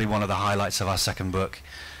 Probably one of the highlights of our second book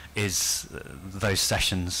is those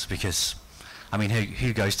sessions, because, I mean,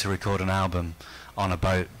 who goes to record an album on a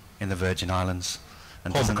boat in the Virgin Islands?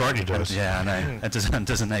 And Paul McCartney does. Yeah, I know. And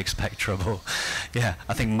doesn't expect trouble. Yeah,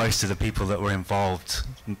 I think most of the people that were involved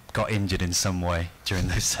got injured in some way during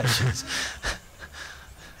those sessions.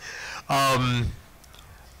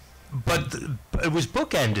 But it was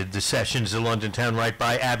bookended, the sessions in London Town, right,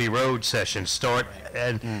 by Abbey Road sessions start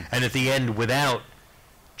and at the end without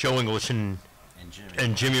Joe English and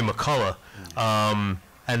Jimmy McCullough. And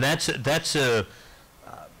that's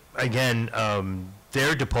again,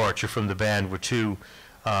 their departure from the band were too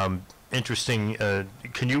interesting.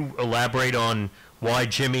 Can you elaborate on why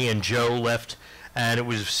Jimmy and Joe left? And it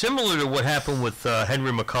was similar to what happened with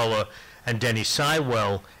Henry McCullough and Denny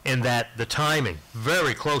Sywell, in that the timing,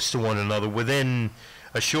 very close to one another. Within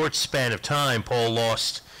a short span of time, Paul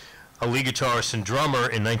lost a lead guitarist and drummer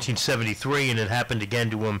in 1973, and it happened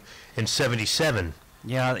again to him in 77.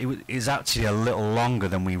 Yeah, it was actually a little longer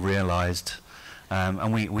than we realised.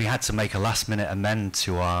 And we had to make a last-minute amend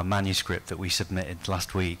to our manuscript that we submitted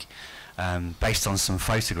last week, based on some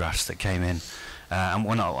photographs that came in. And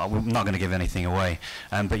we're not going to give anything away.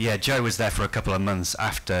 But yeah, Joe was there for a couple of months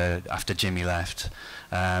after Jimmy left.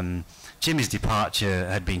 Jimmy's departure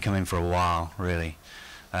had been coming for a while, really.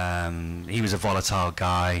 He was a volatile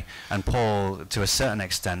guy, and Paul, to a certain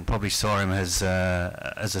extent, probably saw him as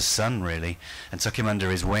a son, really, and took him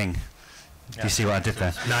under his wing. Yeah. You see what I did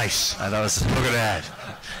there? Nice. That was, look at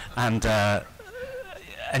that.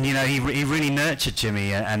 And he really nurtured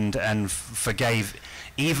Jimmy and forgave,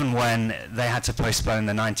 even when they had to postpone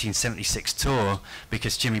the 1976 tour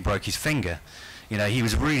because Jimmy broke his finger. He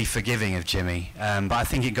was really forgiving of Jimmy, but I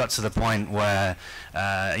think it got to the point where,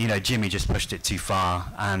 Jimmy just pushed it too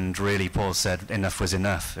far, and really Paul said enough was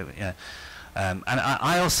enough. And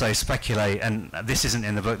I also speculate, and this isn't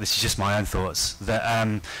in the book, this is just my own thoughts,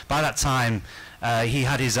 that by that time he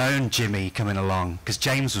had his own Jimmy coming along because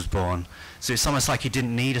James was born. So it's almost like he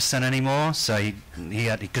didn't need a son anymore. So he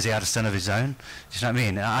had a son of his own. Do you know what I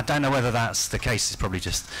mean? I don't know whether that's the case. It's probably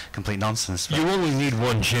just complete nonsense. You only need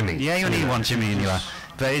one Jimmy. Yeah, you only need one Jimmy in your life.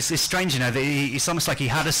 But it's strange, you know, that it's almost like he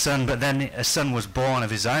had a son, but then a son was born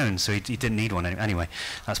of his own, so he didn't need one anyway.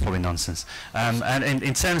 That's probably nonsense. And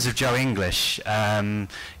in terms of Joe English,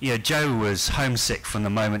 Joe was homesick from the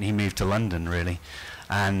moment he moved to London, really,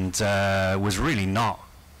 and was really not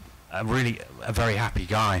a very happy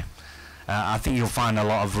guy. I think you'll find a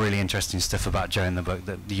lot of really interesting stuff about Joe in the book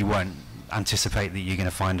that you won't anticipate that you're going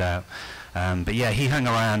to find out. But yeah, he hung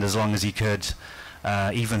around as long as he could.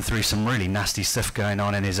 Even through some really nasty stuff going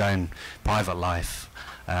on in his own private life.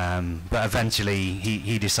 But eventually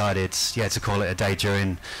he decided, to call it a day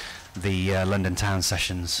during the London Town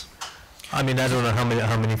sessions. I mean, I don't know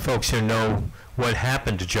how many folks here know what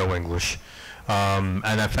happened to Joe English. And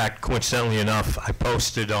in fact, coincidentally enough, I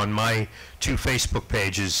posted on my 2 Facebook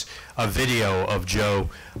pages a video of Joe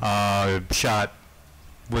shot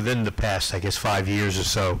within the past, I guess, 5 years or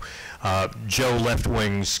so. Joe left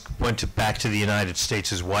Wings, went back to the United States.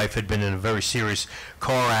 His wife had been in a very serious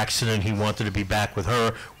car accident. He wanted to be back with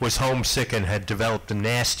her, was homesick, and had developed a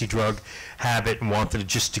nasty drug habit and wanted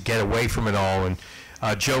just to get away from it all. And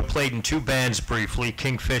Joe played in 2 bands briefly,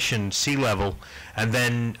 Kingfish and Sea Level, and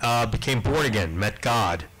then became born again, met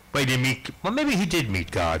God. Well, maybe he did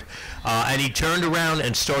meet God. And he turned around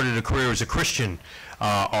and started a career as a Christian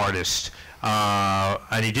artist.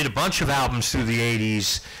 And he did a bunch of albums through the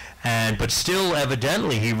 80s, but still,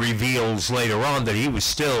 evidently, he reveals later on that he was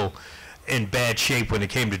still in bad shape when it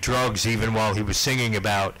came to drugs, even while he was singing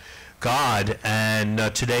about God. And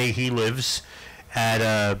today he lives at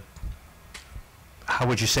a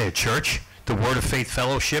church, the Word of Faith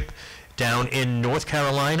Fellowship, down in North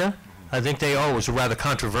Carolina. I think they are. It was a rather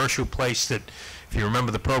controversial place that, if you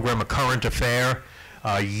remember the program, A Current Affair,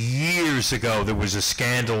 years ago there was a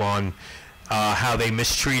scandal on how they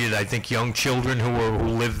mistreated, I think, young children who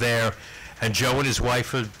lived there. And Joe and his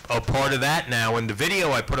wife are part of that now. And the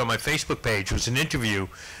video I put on my Facebook page was an interview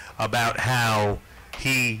about how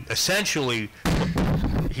he essentially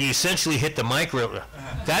hit the mic.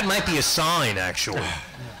 That might be a sign, actually.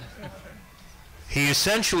 He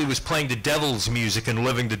essentially was playing the devil's music and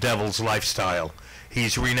living the devil's lifestyle.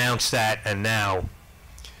 He's renounced that, and now,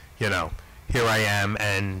 here I am,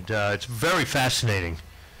 and it's very fascinating.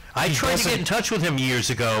 I tried to get in touch with him years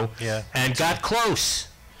ago, and got close.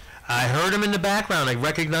 I heard him in the background. I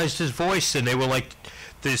recognized his voice, and they were like,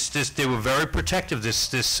 they were very protective.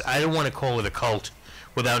 I don't want to call it a cult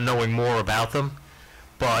without knowing more about them,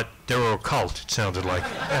 but they were a cult, it sounded like.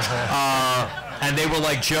 And they were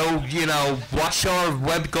like, Joe, watch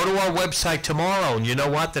go to our website tomorrow. And you know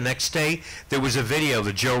what? The next day, there was a video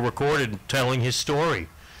that Joe recorded telling his story.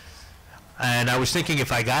 And I was thinking,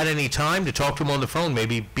 if I got any time to talk to him on the phone,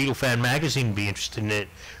 maybe Beatle Fan Magazine would be interested in it.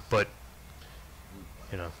 But,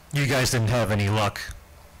 You guys didn't have any luck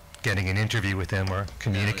getting an interview with him or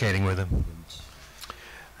communicating with him.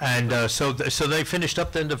 And so they finished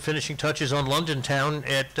up then the finishing touches on London Town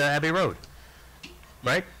at Abbey Road,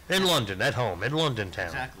 right? In London, at home, in London Town.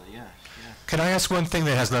 Exactly, yeah. Can I ask one thing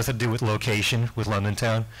that has nothing to do with location with London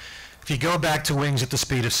Town? If you go back to Wings at the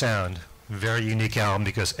Speed of Sound, very unique album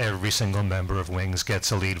because every single member of Wings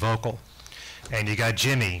gets a lead vocal. And you got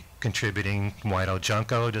Jimmy contributing White Old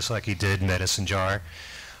Junko, just like he did Medicine Jar.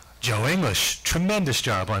 Joe English, tremendous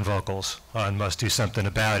job on vocals on Must Do Something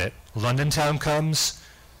About It. London Town comes,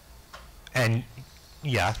 and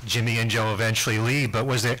yeah, Jimmy and Joe eventually leave, but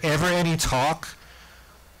was there ever any talk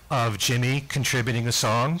of Jimmy contributing a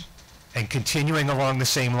song and continuing along the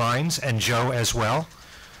same lines, and Joe as well?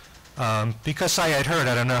 Because I had heard,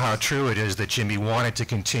 I don't know how true it is, that Jimmy wanted to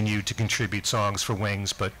continue to contribute songs for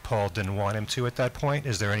Wings, but Paul didn't want him to at that point.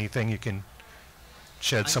 Is there anything you can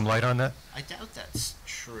shed some light on that? I doubt that's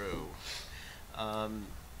true. Paul,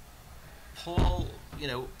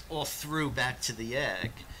 all through Back to the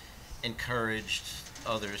Egg, encouraged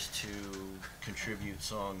others to contribute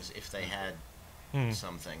songs if they had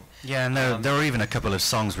something. Yeah, and there were even a couple of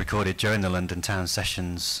songs recorded during the London Town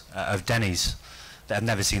sessions of Denny's that have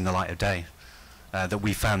never seen the light of day, that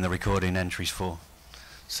we found the recording entries for.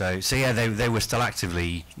 So yeah, they were still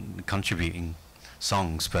actively contributing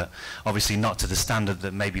songs, but obviously not to the standard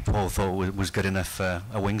that maybe Paul thought was good enough for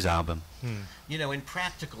a Wings album. In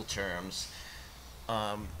practical terms,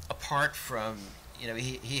 apart from,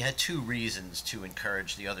 he had 2 reasons to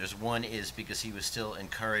encourage the others. One is because he was still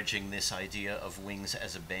encouraging this idea of Wings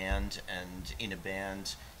as a band, and in a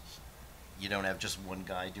band you don't have just one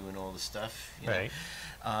guy doing all the stuff. You know? Right.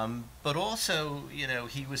 But also, you know,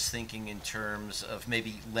 he was thinking in terms of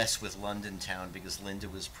maybe less with London Town because Linda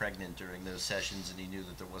was pregnant during those sessions and he knew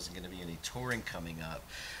that there wasn't going to be any touring coming up.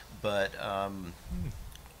 But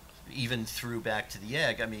even through Back to the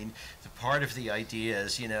Egg, I mean, the part of the idea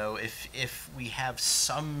is, you know, if we have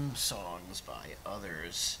some songs by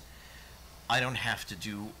others, I don't have to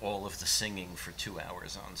do all of the singing for 2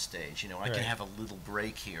 hours on stage. You know, I can have a little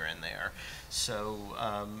break here and there. So,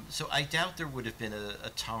 so I doubt there would have been a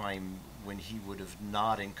time when he would have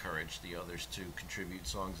not encouraged the others to contribute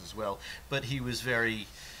songs as well. But he was very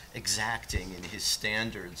exacting in his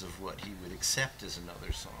standards of what he would accept as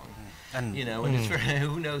another song. And you know, and it's very,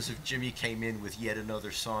 who knows if Jimmy came in with yet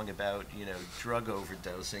another song about, you know, drug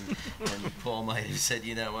overdosing, and Paul might have said,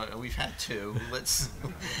 you know, we've had two. Let's,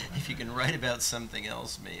 if you can write about something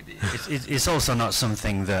else, maybe. It's also not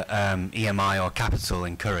something that EMI or Capitol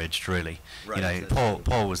encouraged, really. Right, you know,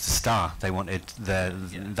 Paul was the star. They wanted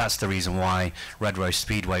that's the reason why Red Rose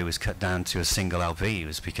Speedway was cut down to a single LP. It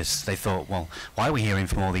was because they thought, well, why are we hearing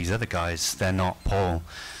from all these other guys? They're not Paul.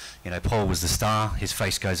 You know, Paul was the star. His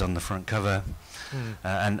face goes on the front cover,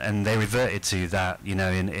 and they reverted to that. You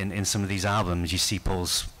know, in some of these albums, you see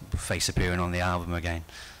Paul's face appearing on the album again,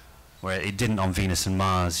 where it didn't on Venus and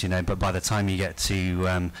Mars. You know, but by the time you get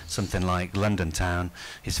to something like London Town,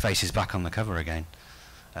 his face is back on the cover again.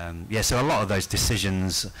 Yeah, so a lot of those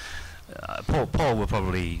decisions, Paul will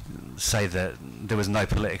probably say that there was no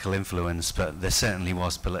political influence, but there certainly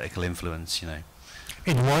was political influence. You know.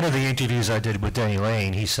 In one of the interviews I did with Denny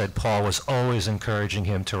Lane, he said Paul was always encouraging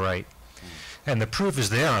him to write. And the proof is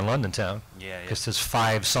there on London Town. Yeah. Because there's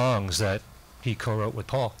 5 songs that he co-wrote with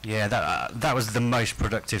Paul. Yeah, that was the most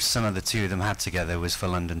productive summer the two of them had together, was for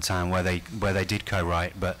London Town, where they did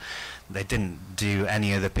co-write, but they didn't do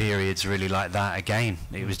any other periods really like that again.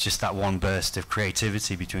 It was just that one burst of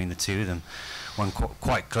creativity between the two of them. When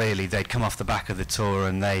quite clearly they'd come off the back of the tour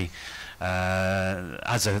and they,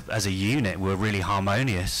 as a unit, were really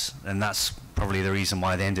harmonious, and that's probably the reason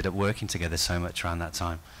why they ended up working together so much around that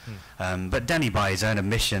time. But Denny, by his own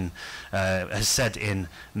admission, has said in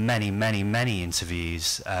many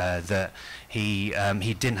interviews that he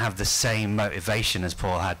didn't have the same motivation as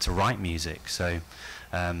Paul had to write music. So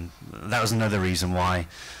that was another reason why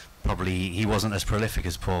probably he wasn't as prolific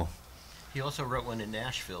as Paul. He also wrote one in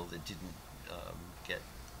Nashville that didn't get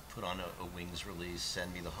put on a Wings release,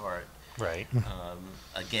 Send Me the Heart. Right.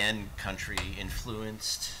 Again, country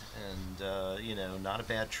influenced, and you know, not a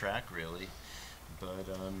bad track really, but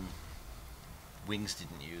Wings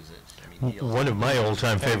didn't use it. I mean, one of my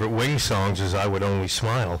all-time favorite Wings songs is "I Would Only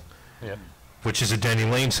Smile," which is a Denny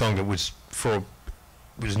Lane song that was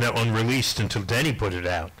now unreleased until Denny put it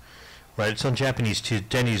out. Right, it's on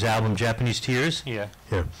Denny's album Japanese Tears. Yeah.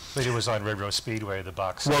 But it was on Red Rose Speedway, the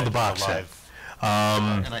box set. Well, the box set.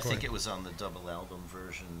 And I think it was on the double album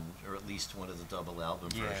version, or at least one of the double album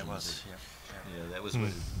versions. Yeah, it was. Yeah, that was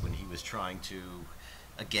when he was trying to,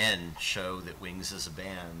 again, show that Wings is a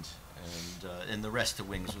band, and the rest of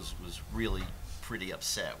Wings was really pretty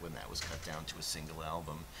upset when that was cut down to a single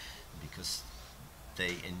album, because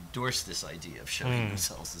they endorsed this idea of showing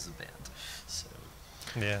themselves as a band. So.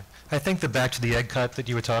 Yeah, I think the Back to the Egg cut that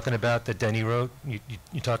you were talking about that Denny wrote,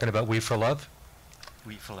 you're talking about "We for Love"?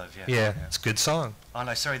 "We for Love," yeah. It's a good song. Oh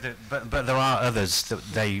no, sorry, but there are others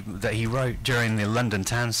that he wrote during the London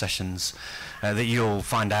Town sessions that you'll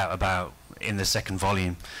find out about in the second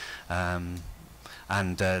volume.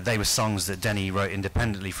 And they were songs that Denny wrote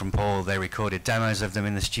independently from Paul. They recorded demos of them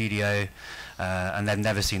in the studio, and they've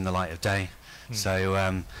never seen the light of day.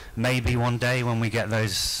 So maybe one day when we get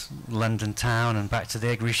those London Town and Back to the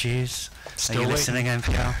Egg reissues, are you listening,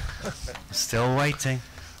 NPR? Still waiting.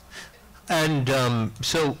 And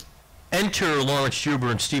so enter Lawrence Juber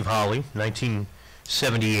and Steve Holley,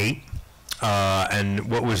 1978. And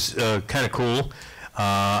what was kind of cool,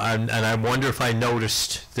 and I wonder if I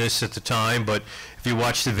noticed this at the time, but if you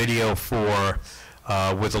watch the video for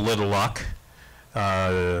With a Little Luck,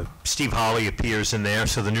 Steve Holley appears in there,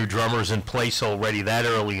 so the new drummer's in place already that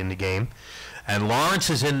early in the game. And Lawrence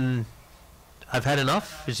is in I've Had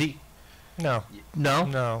Enough? Is he? No. No?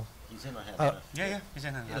 No. He's in I Had Enough. Yeah, he's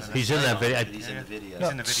in it. He's in that video. He's in the video. He's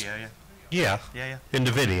in the video, Yeah. Yeah. In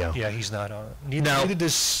the video. Yeah, he's not on it. Neither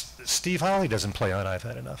does Steve Holley doesn't play on I've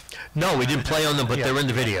Had Enough. No, we didn't play on them, but they're in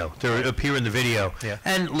the video. They appear in the video. Yeah.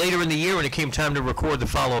 And later in the year, when it came time to record the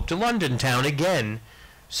follow-up to London Town, again,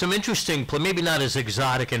 some interesting, maybe not as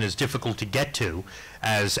exotic and as difficult to get to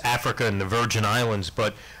as Africa and the Virgin Islands,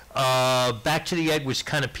 but Back to the Egg was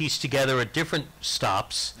kind of pieced together at different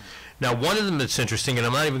stops. Now, one of them that's interesting, and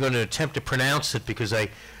I'm not even going to attempt to pronounce it because I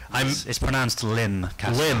It's pronounced Lim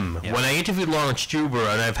Castle. Lim. Yeah. When I interviewed Lawrence Juber,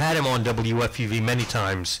 and I've had him on WFUV many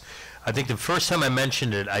times, I think the first time I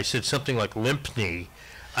mentioned it, I said something like Limpney,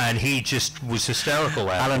 and he just was hysterical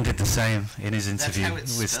at it. Alan did the same in his interview how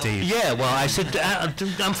it's with spelled? Steve. Yeah, well, I said,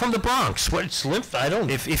 I'm from the Bronx. What's Lymph? I don't...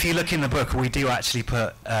 If you look in the book, we do actually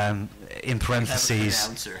put in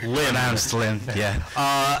parentheses pronounced Lim. Yeah.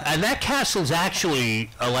 And that castle's actually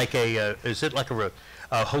like a, is it like a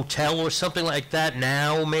hotel or something like that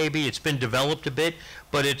now, maybe? It's been developed a bit,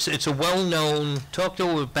 but it's a well-known... Talk to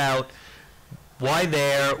him about why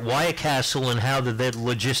there, why a castle, and how the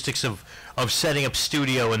logistics of setting up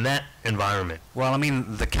studio in that environment. Well, I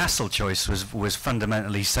mean, the castle choice was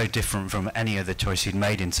fundamentally so different from any other choice he'd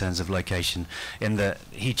made in terms of location, in that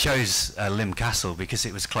he chose Lim Castle because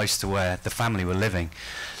it was close to where the family were living.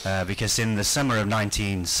 Because in the summer of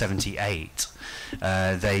 1978,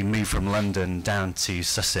 they moved from London down to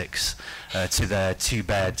Sussex to their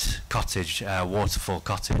two-bed cottage, Waterfall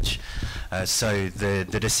Cottage. So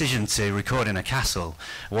the decision to record in a castle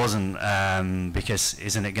wasn't because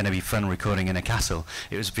isn't it going to be fun recording in a castle?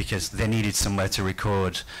 It was because they needed somewhere to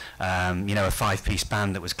record, you know, a five-piece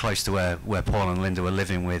band that was close to where Paul and Linda were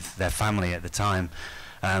living with their family at the time.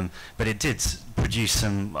 But it did produce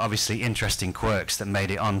some obviously interesting quirks that made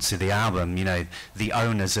it onto the album. You know, the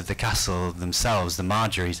owners of the castle themselves, the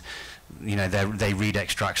Marjories, you know, they read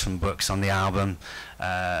extracts from books on the album.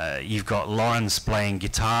 You've got Lawrence playing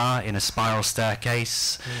guitar in a spiral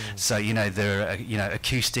staircase. So, you know, there are, you know,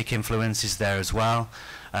 acoustic influences there as well.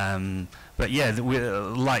 But yeah,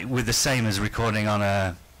 like with the same as recording on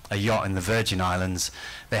a yacht in the Virgin Islands,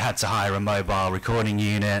 they had to hire a mobile recording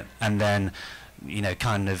unit and then, you know,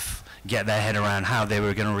 kind of get their head around how they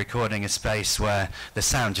were going to recording a space where the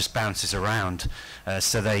sound just bounces around.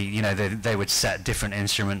 So they, you know, they would set different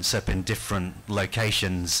instruments up in different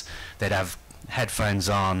locations. They'd have headphones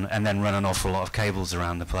on and then run an awful lot of cables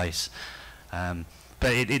around the place.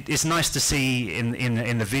 But it's nice to see in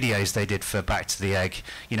the videos they did for Back to the Egg.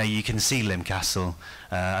 You know, you can see Lim Castle.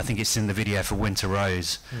 I think it's in the video for Winter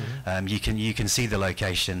Rose. You can see the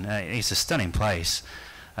location. It's a stunning place.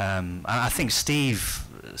 And I think Steve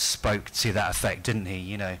spoke to that effect, didn't he?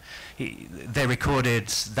 You know, they recorded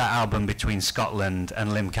that album between Scotland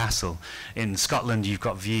and Lim Castle. In Scotland, you've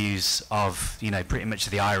got views of, you know, pretty much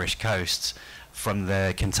the Irish coast from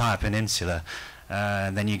the Kintyre Peninsula.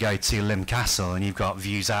 And then you go to Lim Castle and you've got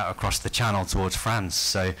views out across the Channel towards France.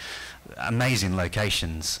 So amazing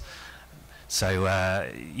locations. So,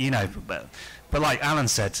 you know, but like Alan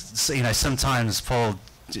said, you know, sometimes Paul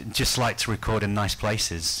just liked to record in nice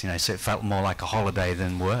places, you know, so it felt more like a holiday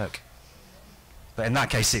than work. But in that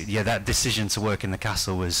case, yeah, that decision to work in the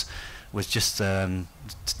castle was just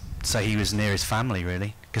so he was near his family,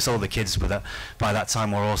 really, because all the kids were by that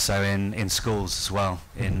time were also in schools as well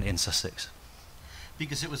in Sussex.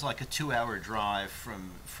 Because it was like a 2-hour drive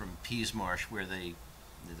from Peasmarsh, where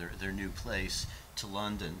their new place, to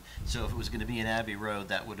London. So if it was going to be in Abbey Road,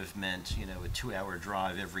 that would have meant, you know, a 2-hour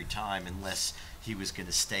drive every time, unless he was going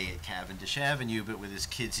to stay at Cavendish Avenue. But with his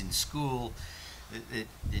kids in school, it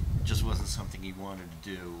just wasn't something he wanted to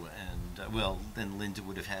do. And well, then Linda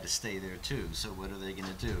would have had to stay there too. So what are they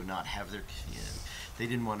going to do? Not have their, you know, they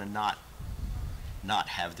didn't want to not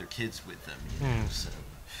have their kids with them. You know,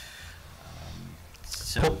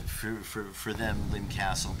 So for them, Lim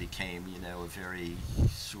Castle became, you know, a very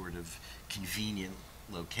sort of convenient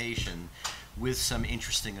location with some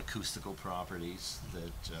interesting acoustical properties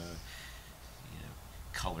that you know,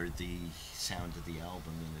 colored the sound of the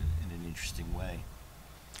album in an interesting way.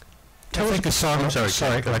 I think a song,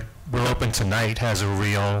 sorry, like We're Open Tonight has a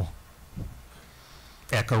real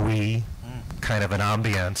echoey kind of an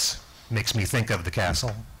ambience. Makes me think of the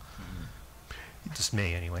castle. Just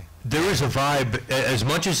me, anyway. There is a vibe, as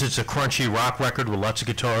much as it's a crunchy rock record with lots of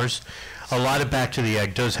guitars, a lot of Back to the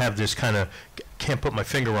Egg does have this kind of, can't put my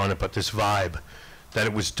finger on it, but this vibe that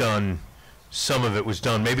it was done, some of it was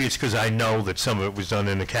done, maybe it's because I know that some of it was done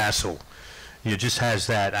in the castle. It just has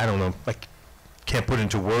that, I don't know, I can't put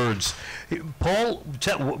into words. Paul,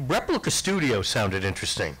 Replica Studio sounded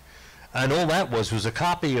interesting, and all that was a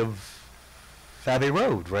copy of Abbey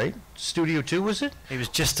Road, right? Studio 2, was it? It was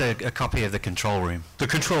just a copy of the control room. The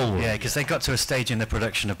control room. Yeah, because they got to a stage in the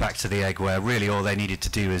production of Back to the Egg where really all they needed to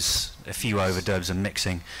do was a few overdubs and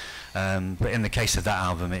mixing. But in the case of that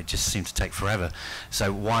album, it just seemed to take forever.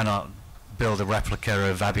 So why not build a replica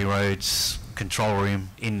of Abbey Road's control room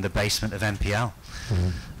in the basement of MPL?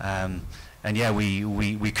 And yeah,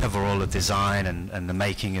 we cover all the design and the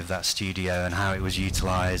making of that studio and how it was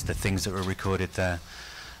utilised, the things that were recorded there.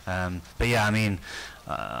 But yeah, I mean,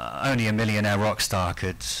 only a millionaire rock star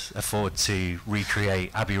could afford to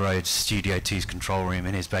recreate Abbey Road's Studio 2's control room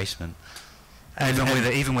in his basement.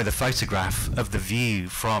 Even with a photograph of the view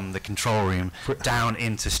from the control room down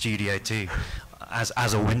into Studio 2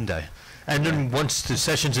 as a window. And then once the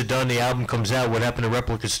sessions are done, the album comes out, what happened to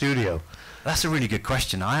Replica Studio? That's a really good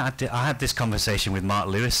question. I had this conversation with Mark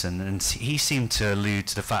Lewison, and he seemed to allude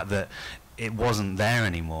to the fact that it wasn't there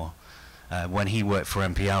anymore when he worked for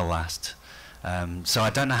MPL last. So I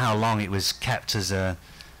don't know how long it was kept as an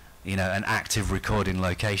active recording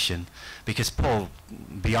location, because Paul,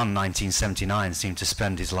 beyond 1979, seemed to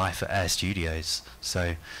spend his life at Air Studios.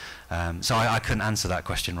 So I couldn't answer that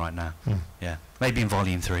question right now. Yeah, maybe in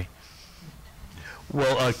Volume 3.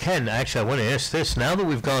 Well, Ken, actually, I want to ask this. Now that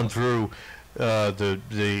we've gone through the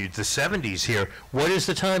 70s here, what is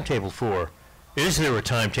the timetable for? Is there a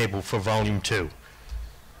timetable for Volume 2?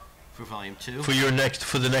 For Volume 2? For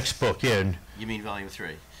the next book, yeah. You mean Volume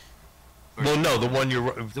 3? Well, no, the one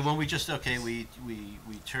you're... The one we just, we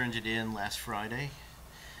turned it in last Friday.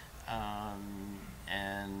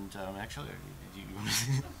 Actually,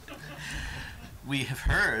 we have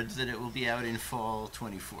heard that it will be out in fall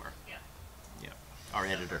 24. Yeah. Our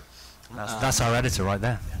editor. That's our editor right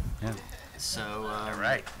there. Yeah. So, all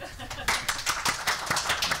right.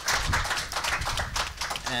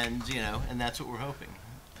 And, and that's what we're hoping.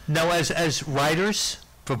 Now, as writers,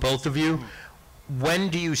 for both of you, when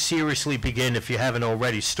do you seriously begin, if you haven't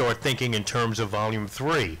already, start thinking in terms of Volume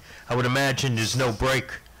 3? I would imagine there's no break,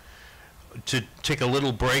 to take a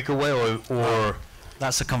little break away, or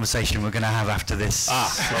that's a conversation we're going to have after this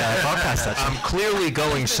podcast, actually. I'm clearly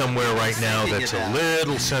going somewhere right now that's a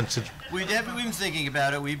little sensitive. We've been thinking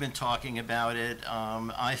about it. We've been talking about it.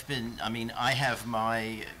 I have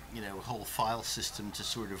my, whole file system to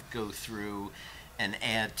sort of go through and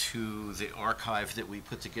add to the archive that we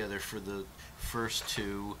put together for the first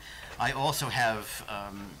two. I also have,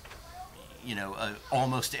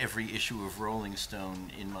 almost every issue of Rolling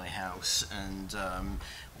Stone in my house, and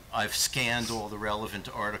I've scanned all the relevant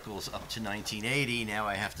articles up to 1980. Now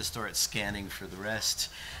I have to start scanning for the rest.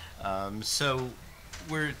 So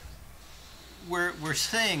we're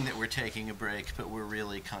saying that we're taking a break, but we're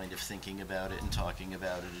really kind of thinking about it and talking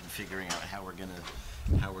about it and figuring out how we're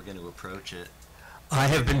gonna approach it. I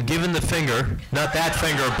have been given the finger, not that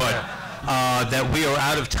finger, but that we are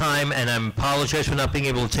out of time, and I apologize for not being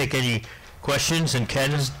able to take any questions. And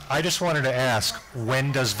Ken? I just wanted to ask,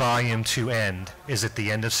 when does Volume 2 end? Is it the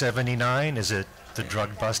end of 79? Is it the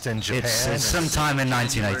drug bust in Japan? It's sometime in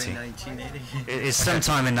 1980. It's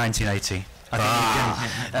sometime in 1980.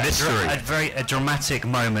 Mystery. A dramatic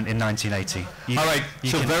moment in 1980. All right,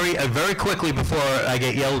 so very quickly before I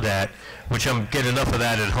get yelled at, which I'm getting enough of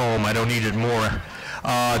that at home, I don't need it more.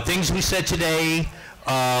 Things we said today,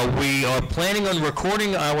 we are planning on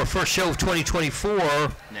recording our first show of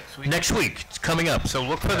 2024 next week. It's coming up, so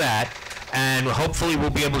look for that. And hopefully we'll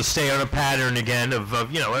be able to stay on a pattern again of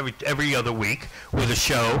every other week with a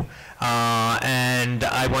show. And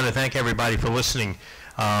I want to thank everybody for listening.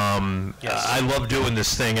 Yes. I love doing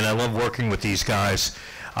this thing, and I love working with these guys.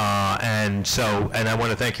 And I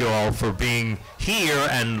want to thank you all for being here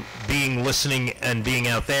and listening and being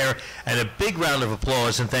out there. And a big round of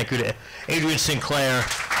applause and thank you to Adrian Sinclair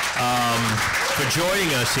for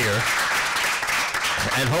joining us here.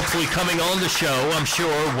 And hopefully coming on the show, I'm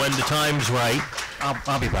sure, when the time's right.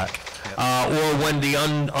 I'll be back. Or when the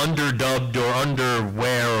underdubbed or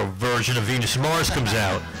underwear version of Venus and Mars comes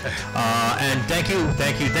out. And thank you.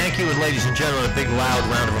 And ladies and gentlemen, a big loud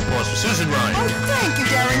round of applause for Susan Ryan. Oh, thank you,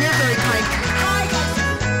 Darren. You're very kind.